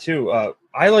touched on too.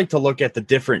 I like to look at the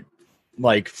different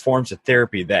forms of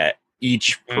therapy that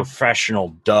each professional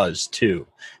does too,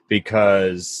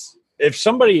 because if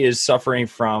somebody is suffering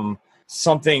from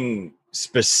something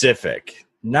specific,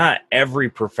 not every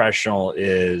professional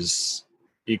is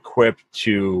equipped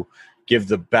to give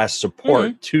the best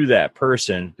support to that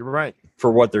person. You're right.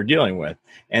 For what they're dealing with.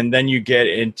 And then you get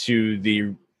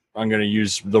into I'm going to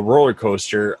use the roller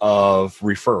coaster of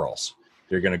referrals.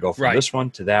 You're going to go from this one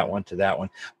to that one to that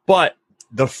one. But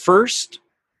the first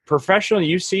professional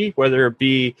you see, whether it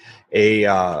be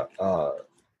a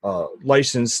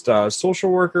licensed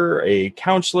social worker, a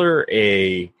counselor,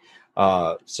 a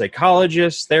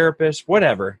psychologist, therapist,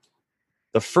 whatever,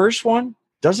 the first one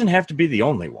doesn't have to be the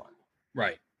only one.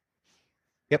 Right.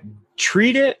 Yep.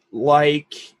 Treat it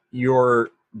like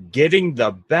you're getting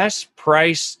the best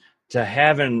price to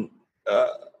having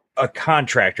a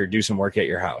contractor do some work at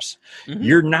your house. Mm-hmm.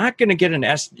 You're not going to get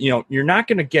you're not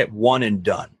going to get one and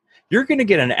done. You're going to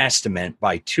get an estimate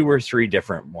by 2 or 3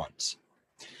 different ones.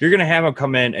 You're going to have them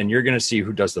come in and you're going to see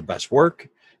who does the best work,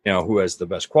 who has the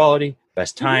best quality,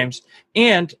 best times,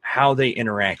 and how they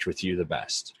interact with you the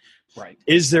best. Right.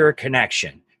 Is there a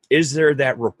connection? Is there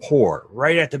that rapport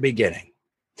right at the beginning?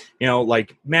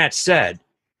 Like Matt said,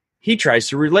 he tries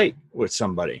to relate with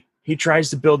somebody. He tries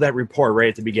to build that rapport right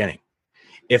at the beginning.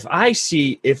 If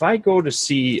I go to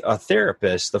see a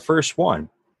therapist, the first one,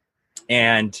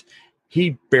 and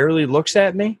he barely looks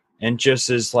at me and just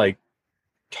is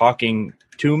talking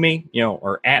to me,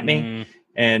 or at me,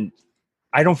 and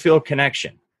I don't feel a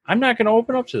connection, I'm not going to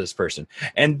open up to this person.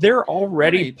 And they're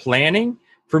already planning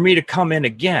for me to come in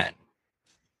again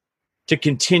to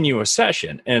continue a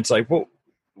session. And it's like, well,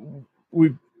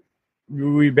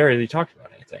 we barely talked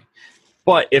about anything.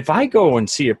 But if I go and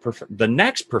see the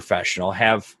next professional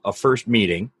have a first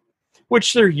meeting,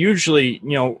 which they're usually,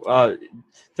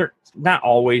 they're not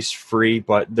always free,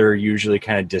 but they're usually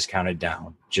kind of discounted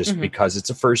down just because it's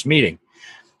a first meeting.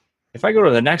 If I go to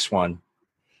the next one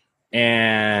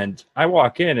and I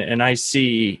walk in and I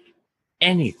see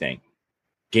anything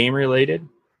game related,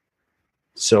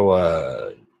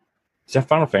 so is that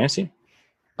Final Fantasy?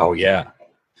 Oh yeah.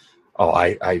 Oh,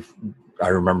 I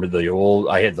remember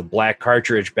I had the black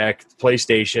cartridge back at the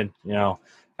PlayStation.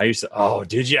 I used to, oh,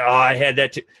 did you? Oh, I had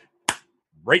that too.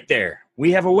 Right there.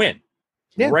 We have a win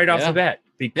right off the bat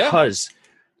because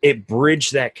it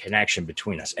bridged that connection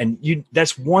between us. And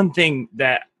that's one thing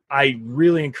that I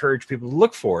really encourage people to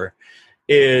look for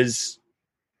is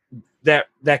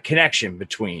that connection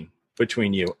between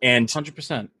you, and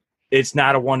 100%. it's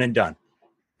not a one and done.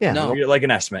 Yeah, No. You're like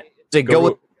an estimate. they go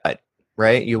with that,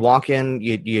 right? You walk in,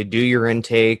 you do your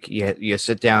intake, you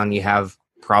sit down, you have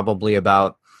probably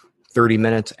about 30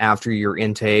 minutes after your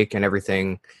intake and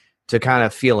everything to kind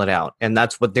of feel it out, and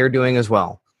that's what they're doing as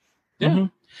well. Yeah. Mm-hmm.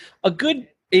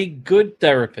 A good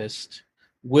therapist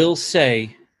will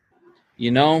say,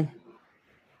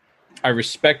 I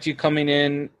respect you coming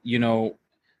in,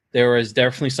 there is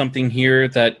definitely something here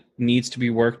that needs to be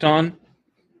worked on,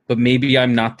 but maybe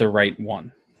I'm not the right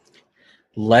one.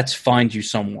 Let's find you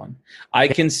someone. I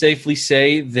can safely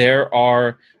say there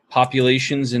are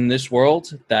populations in this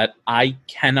world that I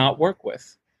cannot work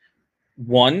with.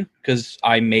 One, because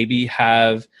I maybe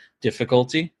have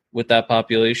difficulty with that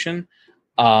population.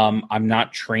 I'm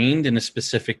not trained in a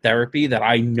specific therapy that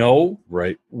I know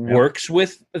works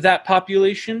with that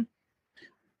population.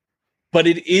 But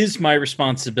it is my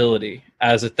responsibility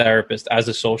as a therapist, as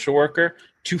a social worker,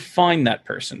 to find that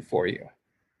person for you.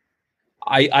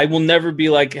 I will never be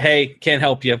like, hey, can't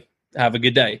help you. Have a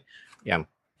good day. Yeah.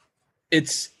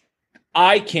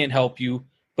 I can't help you,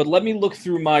 but let me look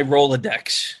through my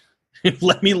Rolodex.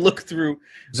 Let me look through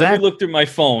my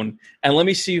phone, and let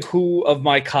me see who of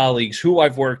my colleagues, who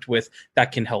I've worked with,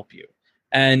 that can help you.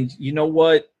 And you know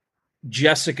what?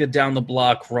 Jessica down the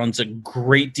block runs a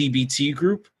great DBT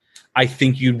group. I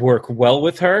think you'd work well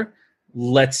with her.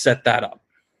 Let's set that up.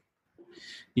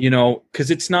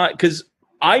 Because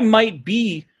I might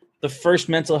be the first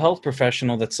mental health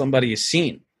professional that somebody has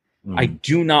seen. I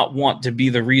do not want to be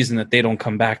the reason that they don't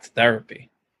come back to therapy.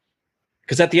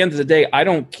 Because at the end of the day,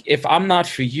 if I'm not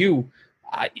for you,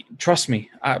 trust me,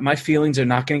 my feelings are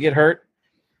not going to get hurt.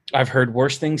 I've heard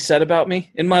worse things said about me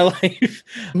in my life.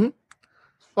 Mm-hmm.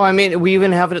 Well, I mean, we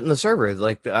even have it in the server.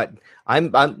 Like,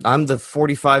 I'm the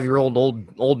 45-year-old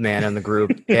old man in the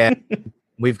group, and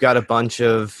we've got a bunch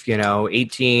of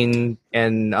 18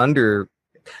 and under.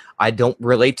 I don't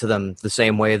relate to them the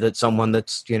same way that someone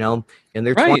that's in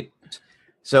their 20s.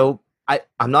 So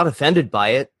I'm not offended by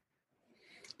it.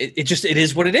 It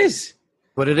is what it is.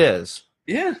 What it is.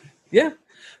 Yeah.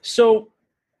 So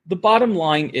the bottom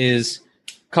line is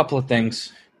a couple of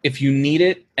things. If you need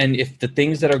it, and if the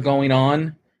things that are going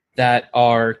on that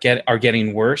are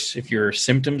getting worse, if your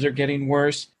symptoms are getting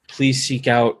worse, please seek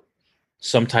out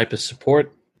some type of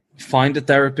support. Find a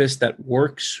therapist that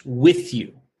works with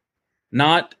you,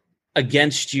 not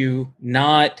against you,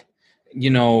 not,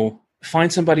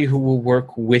 find somebody who will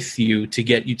work with you to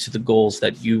get you to the goals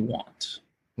that you want.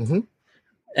 Mm-hmm.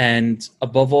 And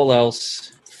above all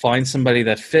else, find somebody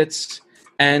that fits.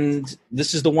 And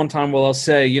this is the one time where I'll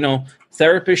say,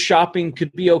 therapist shopping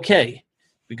could be okay,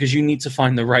 because you need to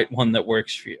find the right one that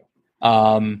works for you.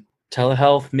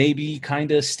 Telehealth maybe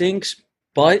kind of stinks,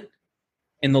 but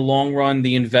in the long run,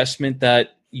 the investment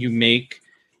that you make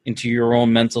into your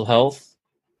own mental health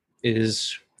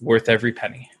is worth every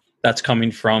penny. That's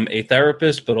coming from a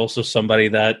therapist, but also somebody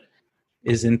that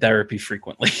is in therapy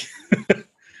frequently.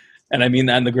 And I mean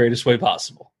that in the greatest way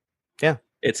possible. Yeah.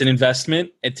 It's an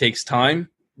investment. It takes time.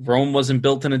 Rome wasn't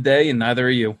built in a day, and neither are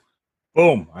you.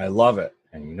 Boom. I love it.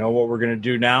 And you know what we're going to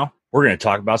do now? We're going to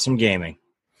talk about some gaming.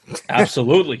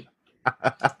 Absolutely.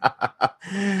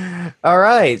 All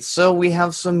right. So we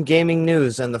have some gaming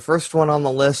news. And the first one on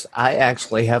the list, I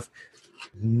actually have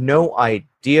no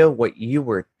idea what you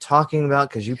were talking about,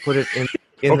 because you put it in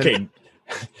okay.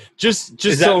 Just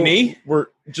is so that me? We're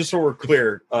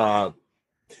clear.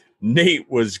 Nate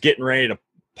was getting ready to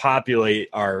populate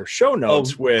our show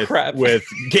notes with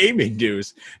gaming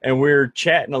news, and we were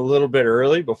chatting a little bit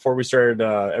early before we started.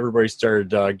 Everybody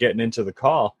started getting into the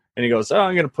call, and he goes, "Oh,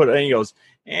 I'm going to put," and he goes,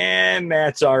 "And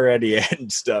Matt's already adding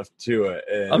stuff to it."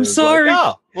 And I'm sorry.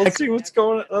 Like, we'll see what's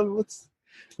going on.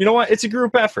 You know what? It's a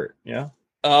group effort. Yeah.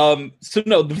 So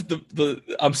no,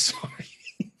 I'm sorry.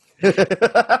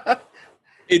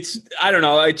 I don't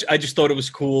know. I just thought it was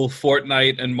cool.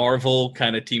 Fortnite and Marvel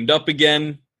kind of teamed up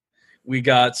again. We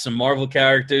got some Marvel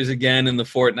characters again in the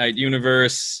Fortnite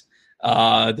universe.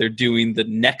 They're doing the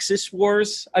Nexus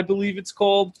Wars, I believe it's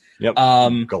called. Yep.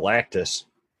 Galactus.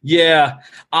 Yeah.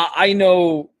 I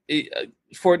know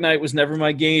Fortnite was never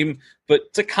my game,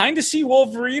 but to kind of see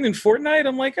Wolverine in Fortnite,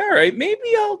 I'm like, all right, maybe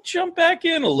I'll jump back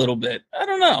in a little bit. I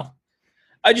don't know.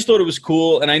 I just thought it was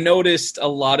cool. And I noticed a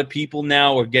lot of people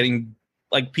now are getting,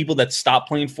 like, people that stopped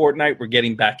playing Fortnite were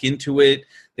getting back into it.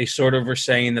 They sort of are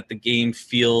saying that the game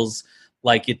feels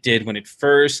like it did when it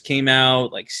first came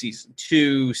out, like season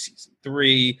 2, season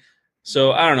 3.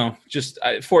 So I don't know,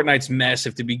 Fortnite's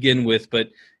massive to begin with, but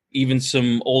even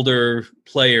some older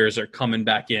players are coming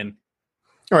back in.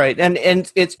 All right, and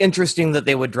it's interesting that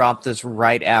they would drop this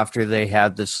right after they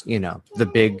had this, the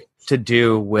big to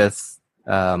do with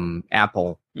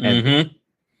Apple and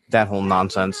that whole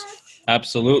nonsense.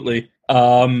 Absolutely.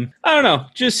 I don't know,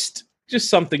 just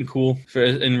something cool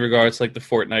in regards to, like, the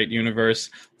Fortnite universe.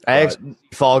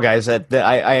 Fall Guys. I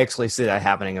actually see that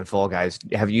happening in Fall Guys.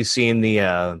 Have you seen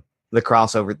the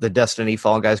crossover, the Destiny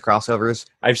Fall Guys crossovers?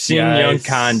 I've seen Young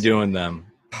Khan doing them.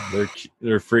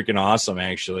 They're freaking awesome,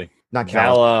 actually. Not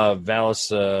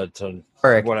Valis,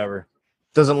 whatever.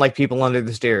 Doesn't like people under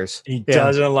the stairs. He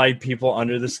doesn't like people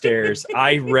under the stairs.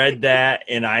 I read that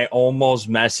and I almost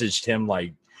messaged him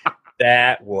like,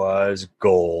 that was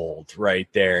gold right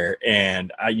there.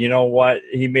 And you know what?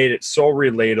 He made it so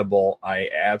relatable. I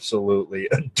absolutely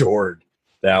adored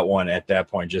that one at that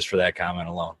point, just for that comment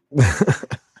alone.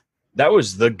 That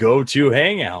was the go-to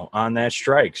hangout on that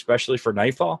strike, especially for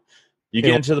Nightfall. You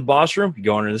get into the boss room, you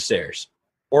go under the stairs.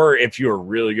 Or if you were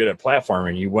really good at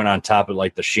platforming, you went on top of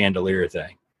like the chandelier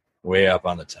thing, way up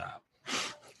on the top.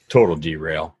 Total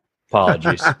derail.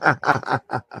 Apologies.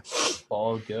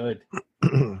 All good.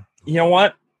 You know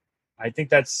what? I think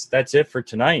that's it for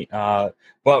tonight.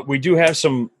 But we do have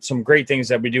some great things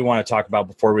that we do want to talk about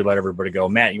before we let everybody go.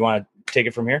 Matt, you want to take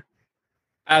it from here?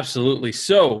 Absolutely.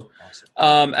 So,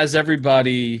 as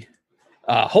everybody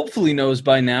hopefully knows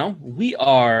by now, we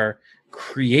are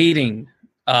creating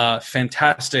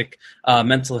fantastic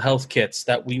mental health kits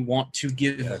that we want to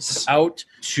give out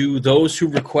to those who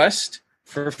request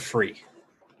for free.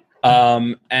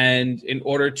 And in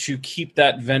order to keep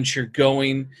that venture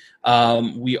going,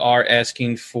 we are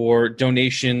asking for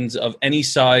donations of any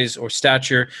size or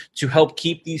stature to help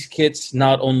keep these kits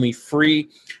not only free,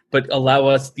 but allow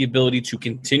us the ability to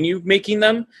continue making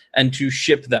them and to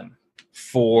ship them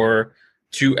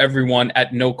to everyone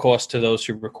at no cost to those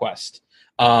who request.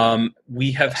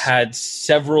 We have had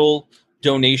several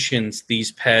donations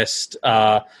these past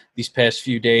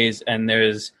few days, and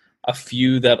there's a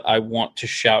few that I want to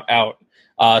shout out.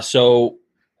 So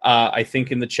I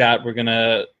think in the chat we're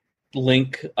gonna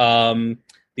link the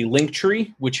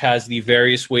Linktree, which has the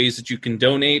various ways that you can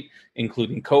donate,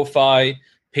 including Ko-Fi,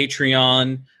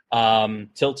 Patreon,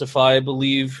 Tiltify, I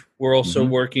believe we're also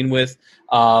working with.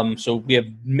 So we have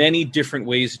many different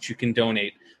ways that you can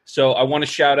donate. So I want to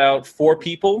shout out 4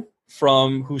 people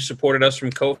who supported us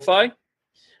from Ko-Fi.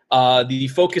 The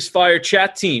Focus Fire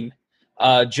chat team,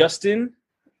 Justin.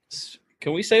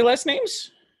 Can we say last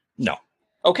names? No.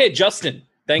 Okay, Justin.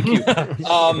 Thank you.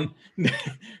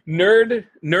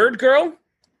 Nerd Girl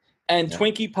and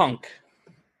Twinkie Punk.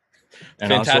 And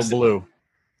Fantastic.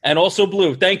 Also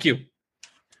Blue. Thank you.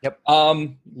 Yep.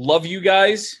 Love you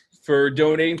guys for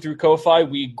donating through Ko-Fi.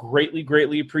 We greatly,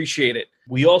 greatly appreciate it.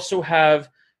 We also have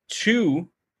 2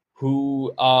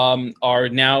 who are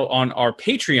now on our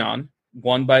Patreon,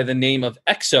 one by the name of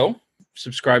EXO,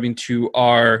 subscribing to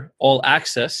our All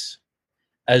Access,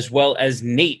 as well as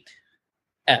Nate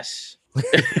S,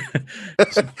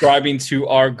 subscribing to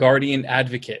our Guardian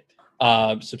Advocate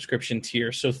subscription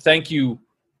tier. So thank you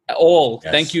all.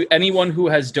 Yes. Thank you. Anyone who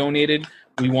has donated,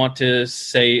 we want to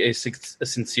say a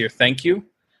sincere thank you.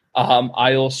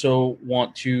 I also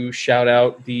want to shout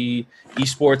out the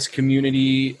esports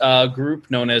community group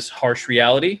known as Harsh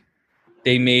Reality.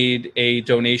 They made a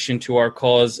donation to our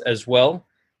cause as well,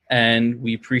 and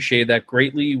we appreciate that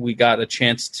greatly. We got a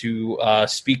chance to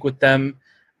speak with them.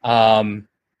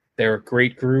 They're a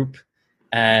great group,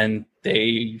 and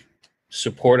they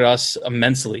support us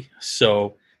immensely.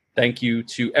 So thank you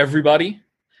to everybody.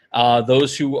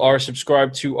 Those who are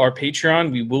subscribed to our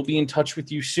Patreon, we will be in touch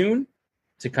with you soon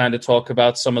to kind of talk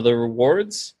about some of the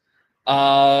rewards.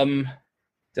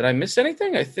 Did I miss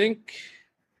anything? I think...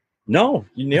 No,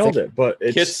 you nailed it. But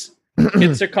kits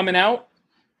are coming out.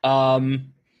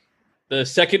 The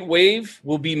second wave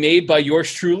will be made by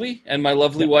yours truly and my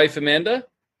lovely wife, Amanda.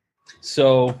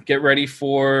 So get ready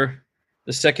for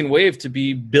the second wave to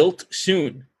be built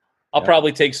soon. I'll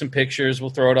probably take some pictures. We'll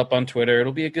throw it up on Twitter.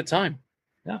 It'll be a good time.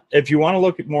 Yeah. If you want to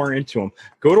look more into them,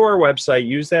 go to our website,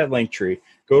 use that Linktree,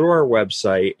 go to our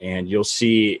website, and you'll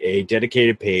see a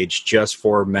dedicated page just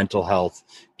for mental health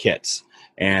kits.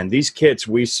 And these kits,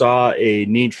 we saw a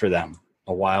need for them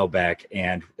a while back,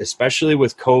 and especially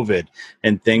with COVID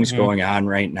and things going on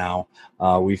right now,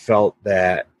 we felt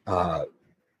that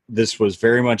this was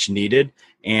very much needed.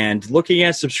 And looking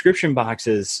at subscription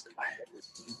boxes,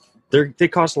 they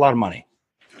cost a lot of money.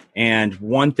 And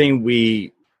one thing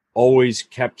we always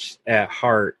kept at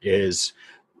heart is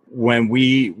when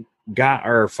we got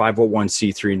our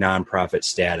 501c3 nonprofit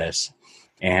status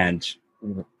and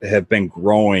have been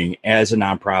growing as a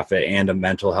nonprofit and a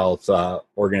mental health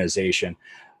organization,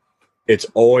 it's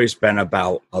always been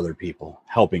about other people,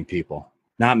 helping people,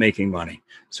 not making money.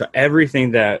 So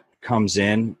everything that comes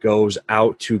in goes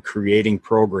out to creating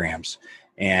programs.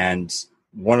 And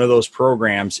one of those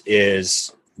programs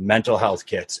is mental health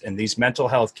kits. And these mental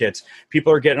health kits,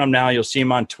 people are getting them now. You'll see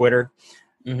them on Twitter.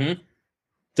 Mm-hmm.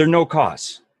 They're no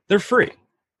cost. They're free.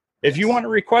 If you want to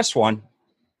request one,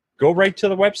 go right to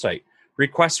the website,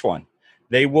 request one.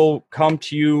 They will come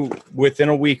to you within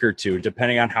a week or two,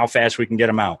 depending on how fast we can get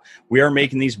them out. We are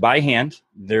making these by hand.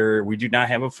 We do not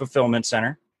have a fulfillment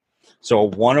center. So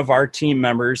one of our team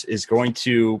members is going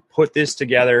to put this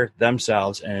together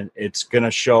themselves, and it's going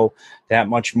to show that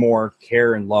much more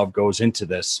care and love goes into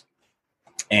this.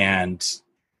 And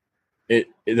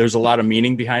there's a lot of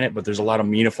meaning behind it, but there's a lot of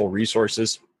meaningful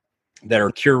resources that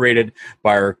are curated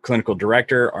by our clinical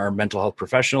director, our mental health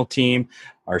professional team,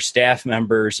 our staff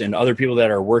members, and other people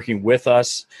that are working with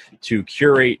us to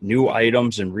curate new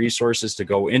items and resources to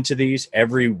go into these.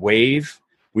 Every wave,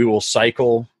 we will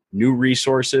cycle new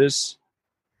resources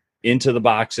into the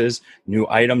boxes, new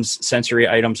items, sensory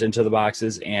items into the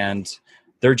boxes, and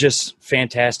they're just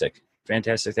fantastic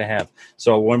to have.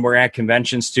 So when we're at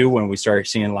conventions too, when we start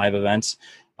seeing live events,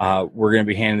 we're going to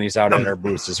be handing these out at our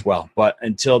booths as well. But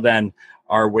until then,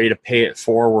 our way to pay it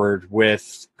forward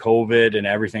with COVID and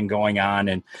everything going on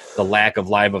and the lack of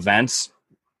live events,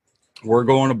 we're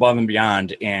going above and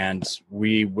beyond, and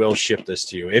we will ship this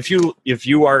to you. If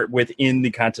you are within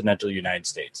the continental United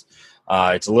States,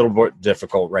 it's a little bit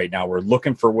difficult right now. We're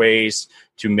looking for ways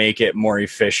to make it more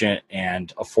efficient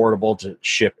and affordable to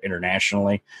ship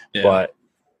internationally. Yeah. But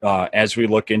as we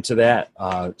look into that,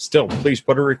 still, please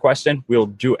put a request in. We'll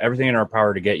do everything in our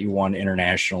power to get you one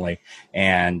internationally.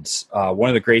 And one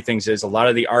of the great things is a lot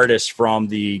of the artists from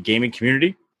the gaming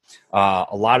community, a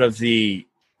lot of the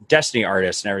Destiny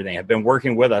artists and everything have been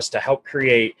working with us to help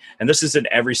create, and this is in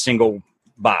every single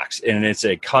box, and it's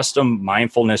a custom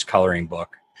mindfulness coloring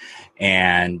book.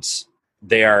 And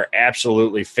they are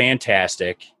absolutely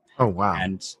fantastic. Oh, wow.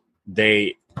 And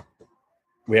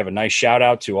we have a nice shout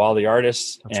out to all the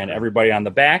artists. That's and great. Everybody on the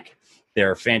back.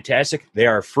 They're fantastic. They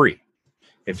are free.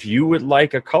 If you would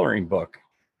like a coloring book,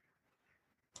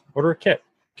 order a kit.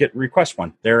 Request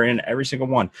one. They're in every single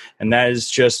one. And that is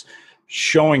just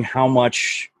showing how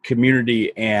much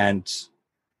community and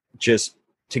just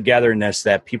togetherness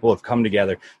that people have come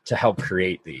together to help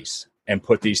create these and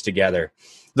put these together.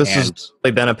 This has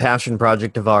really been a passion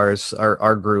project of ours,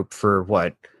 our group, for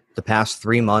the past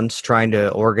 3 months, trying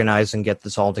to organize and get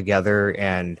this all together.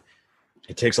 And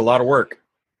it takes a lot of work.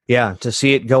 Yeah, to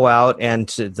see it go out, and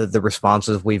to the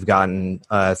responses we've gotten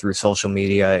through social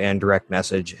media and direct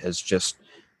message has just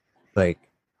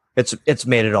it's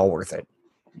made it all worth it.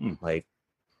 Like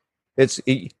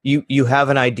you have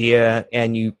an idea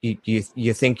and you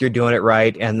think you're doing it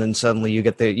right, and then suddenly you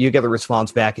get the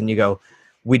response back and you go,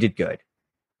 we did good.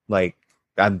 Like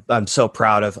I'm so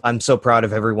proud of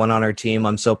everyone on our team.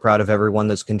 I'm so proud of everyone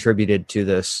that's contributed to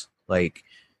this. Like,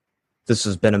 this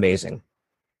has been amazing.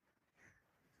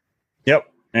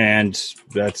 Yep. And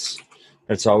that's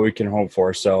all we can hope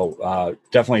for. So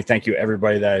definitely thank you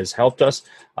everybody that has helped us.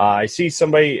 I see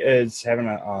somebody is having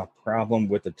a problem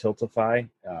with the Tiltify.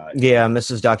 Yeah,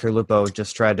 Mrs. Dr. Lupo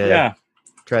just tried to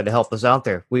help us out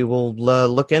there. We will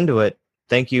look into it.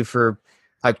 Thank you for.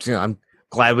 I'm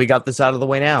glad we got this out of the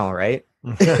way now, right?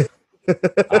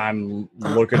 I'm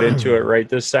looking into it right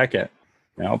this second.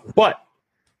 But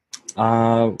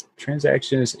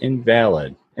transaction is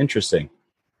invalid. Interesting.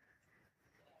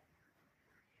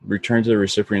 Return to the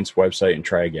recipient's website and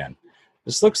try again.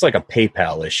 This looks like a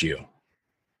PayPal issue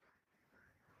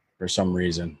for some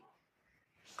reason.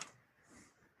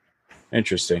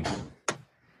 Interesting.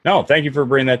 No, thank you for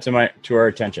bringing that to our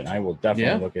attention. I will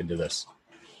definitely look into this.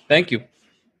 Thank you.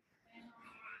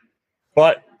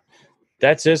 But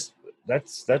that's us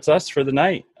for the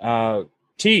night.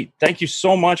 T, thank you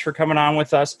so much for coming on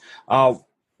with us. Why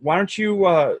don't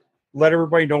you let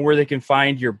everybody know where they can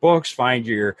find your books, find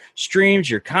your streams,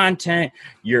 your content,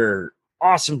 your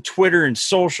awesome Twitter and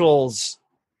socials.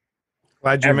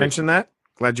 Glad you mentioned that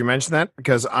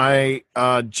because I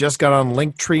just got on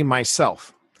Linktree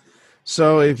myself.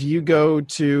 So if you go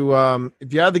to,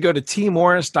 if you either go to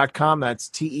tmorris.com, that's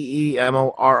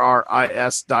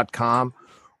TEEMORRIS.com,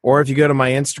 or if you go to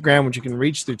my Instagram, which you can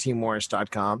reach through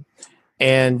tmorris.com,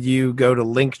 and you go to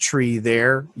Linktree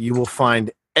there, you will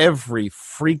find every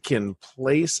freaking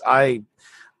place. I'm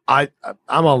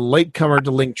a latecomer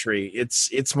to Linktree.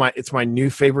 It's my new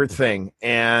favorite thing,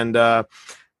 and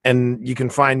you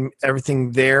can find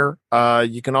everything there.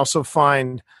 You can also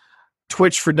find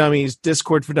Twitch for Dummies,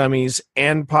 Discord for Dummies,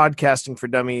 and Podcasting for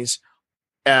Dummies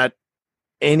at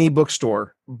any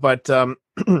bookstore. But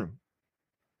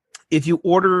if you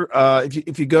order,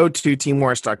 if you go to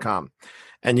teammorris.com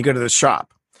and you go to the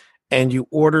shop and you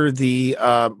order the,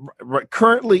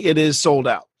 currently it is sold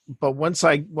out, but once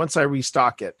I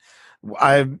restock it,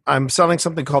 I'm selling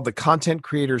something called the Content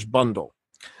Creators Bundle.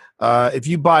 If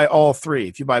you buy all three,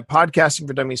 if you buy Podcasting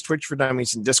for Dummies, Twitch for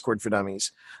Dummies, and Discord for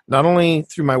Dummies, not only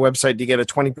through my website do you get a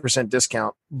 20%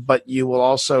 discount, but you will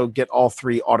also get all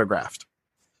three autographed.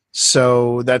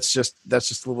 So that's just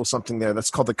a little something there. That's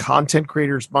called the Content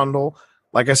Creators Bundle.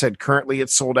 Like I said, currently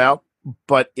it's sold out,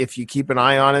 but if you keep an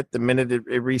eye on it, the minute it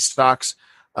restocks,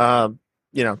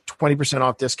 20%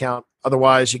 off discount.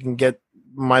 Otherwise, you can get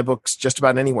my books just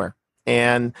about anywhere.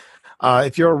 And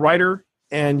if you're a writer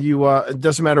and you, it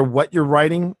doesn't matter what you're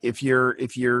writing, if you're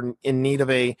in need of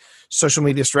a social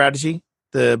media strategy,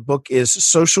 the book is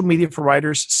Social Media for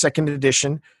Writers, 2nd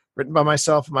edition, written by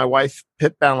myself and my wife,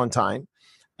 Pip Ballantyne.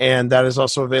 And that is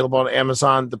also available on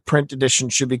Amazon. The print edition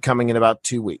should be coming in about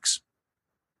 2 weeks.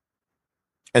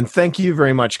 And thank you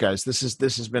very much, guys. This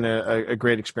has been a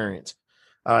great experience.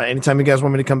 Anytime you guys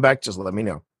want me to come back, just let me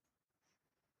know.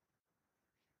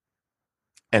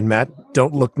 And Matt,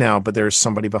 don't look now, but there's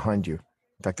somebody behind you.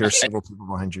 In fact, there are several people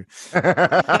behind you.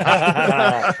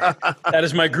 That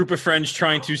is my group of friends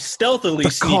trying to stealthily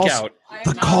sneak out.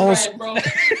 The calls.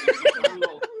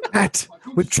 Matt,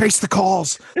 we've traced the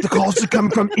calls. The calls are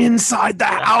coming from inside the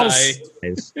house.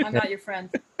 I'm not your friend.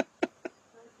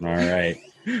 All right.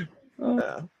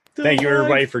 Thank you,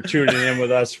 everybody, for tuning in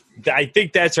with us. I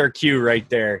think that's our cue right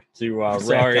there to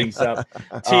wrap things up.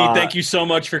 T, thank you so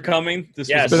much for coming. This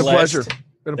was been a pleasure.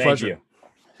 Been a pleasure. You.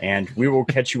 And we will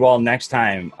catch you all next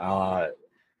time.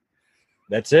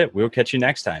 That's it. We'll catch you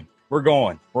next time. We're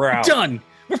going. We're out. Done.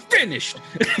 We're finished.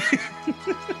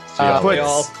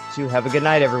 Y'all. So have a good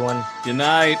night, everyone. Good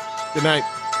night. Good night.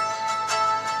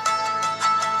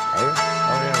 Oh,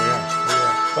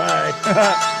 yeah, we are.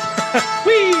 Bye.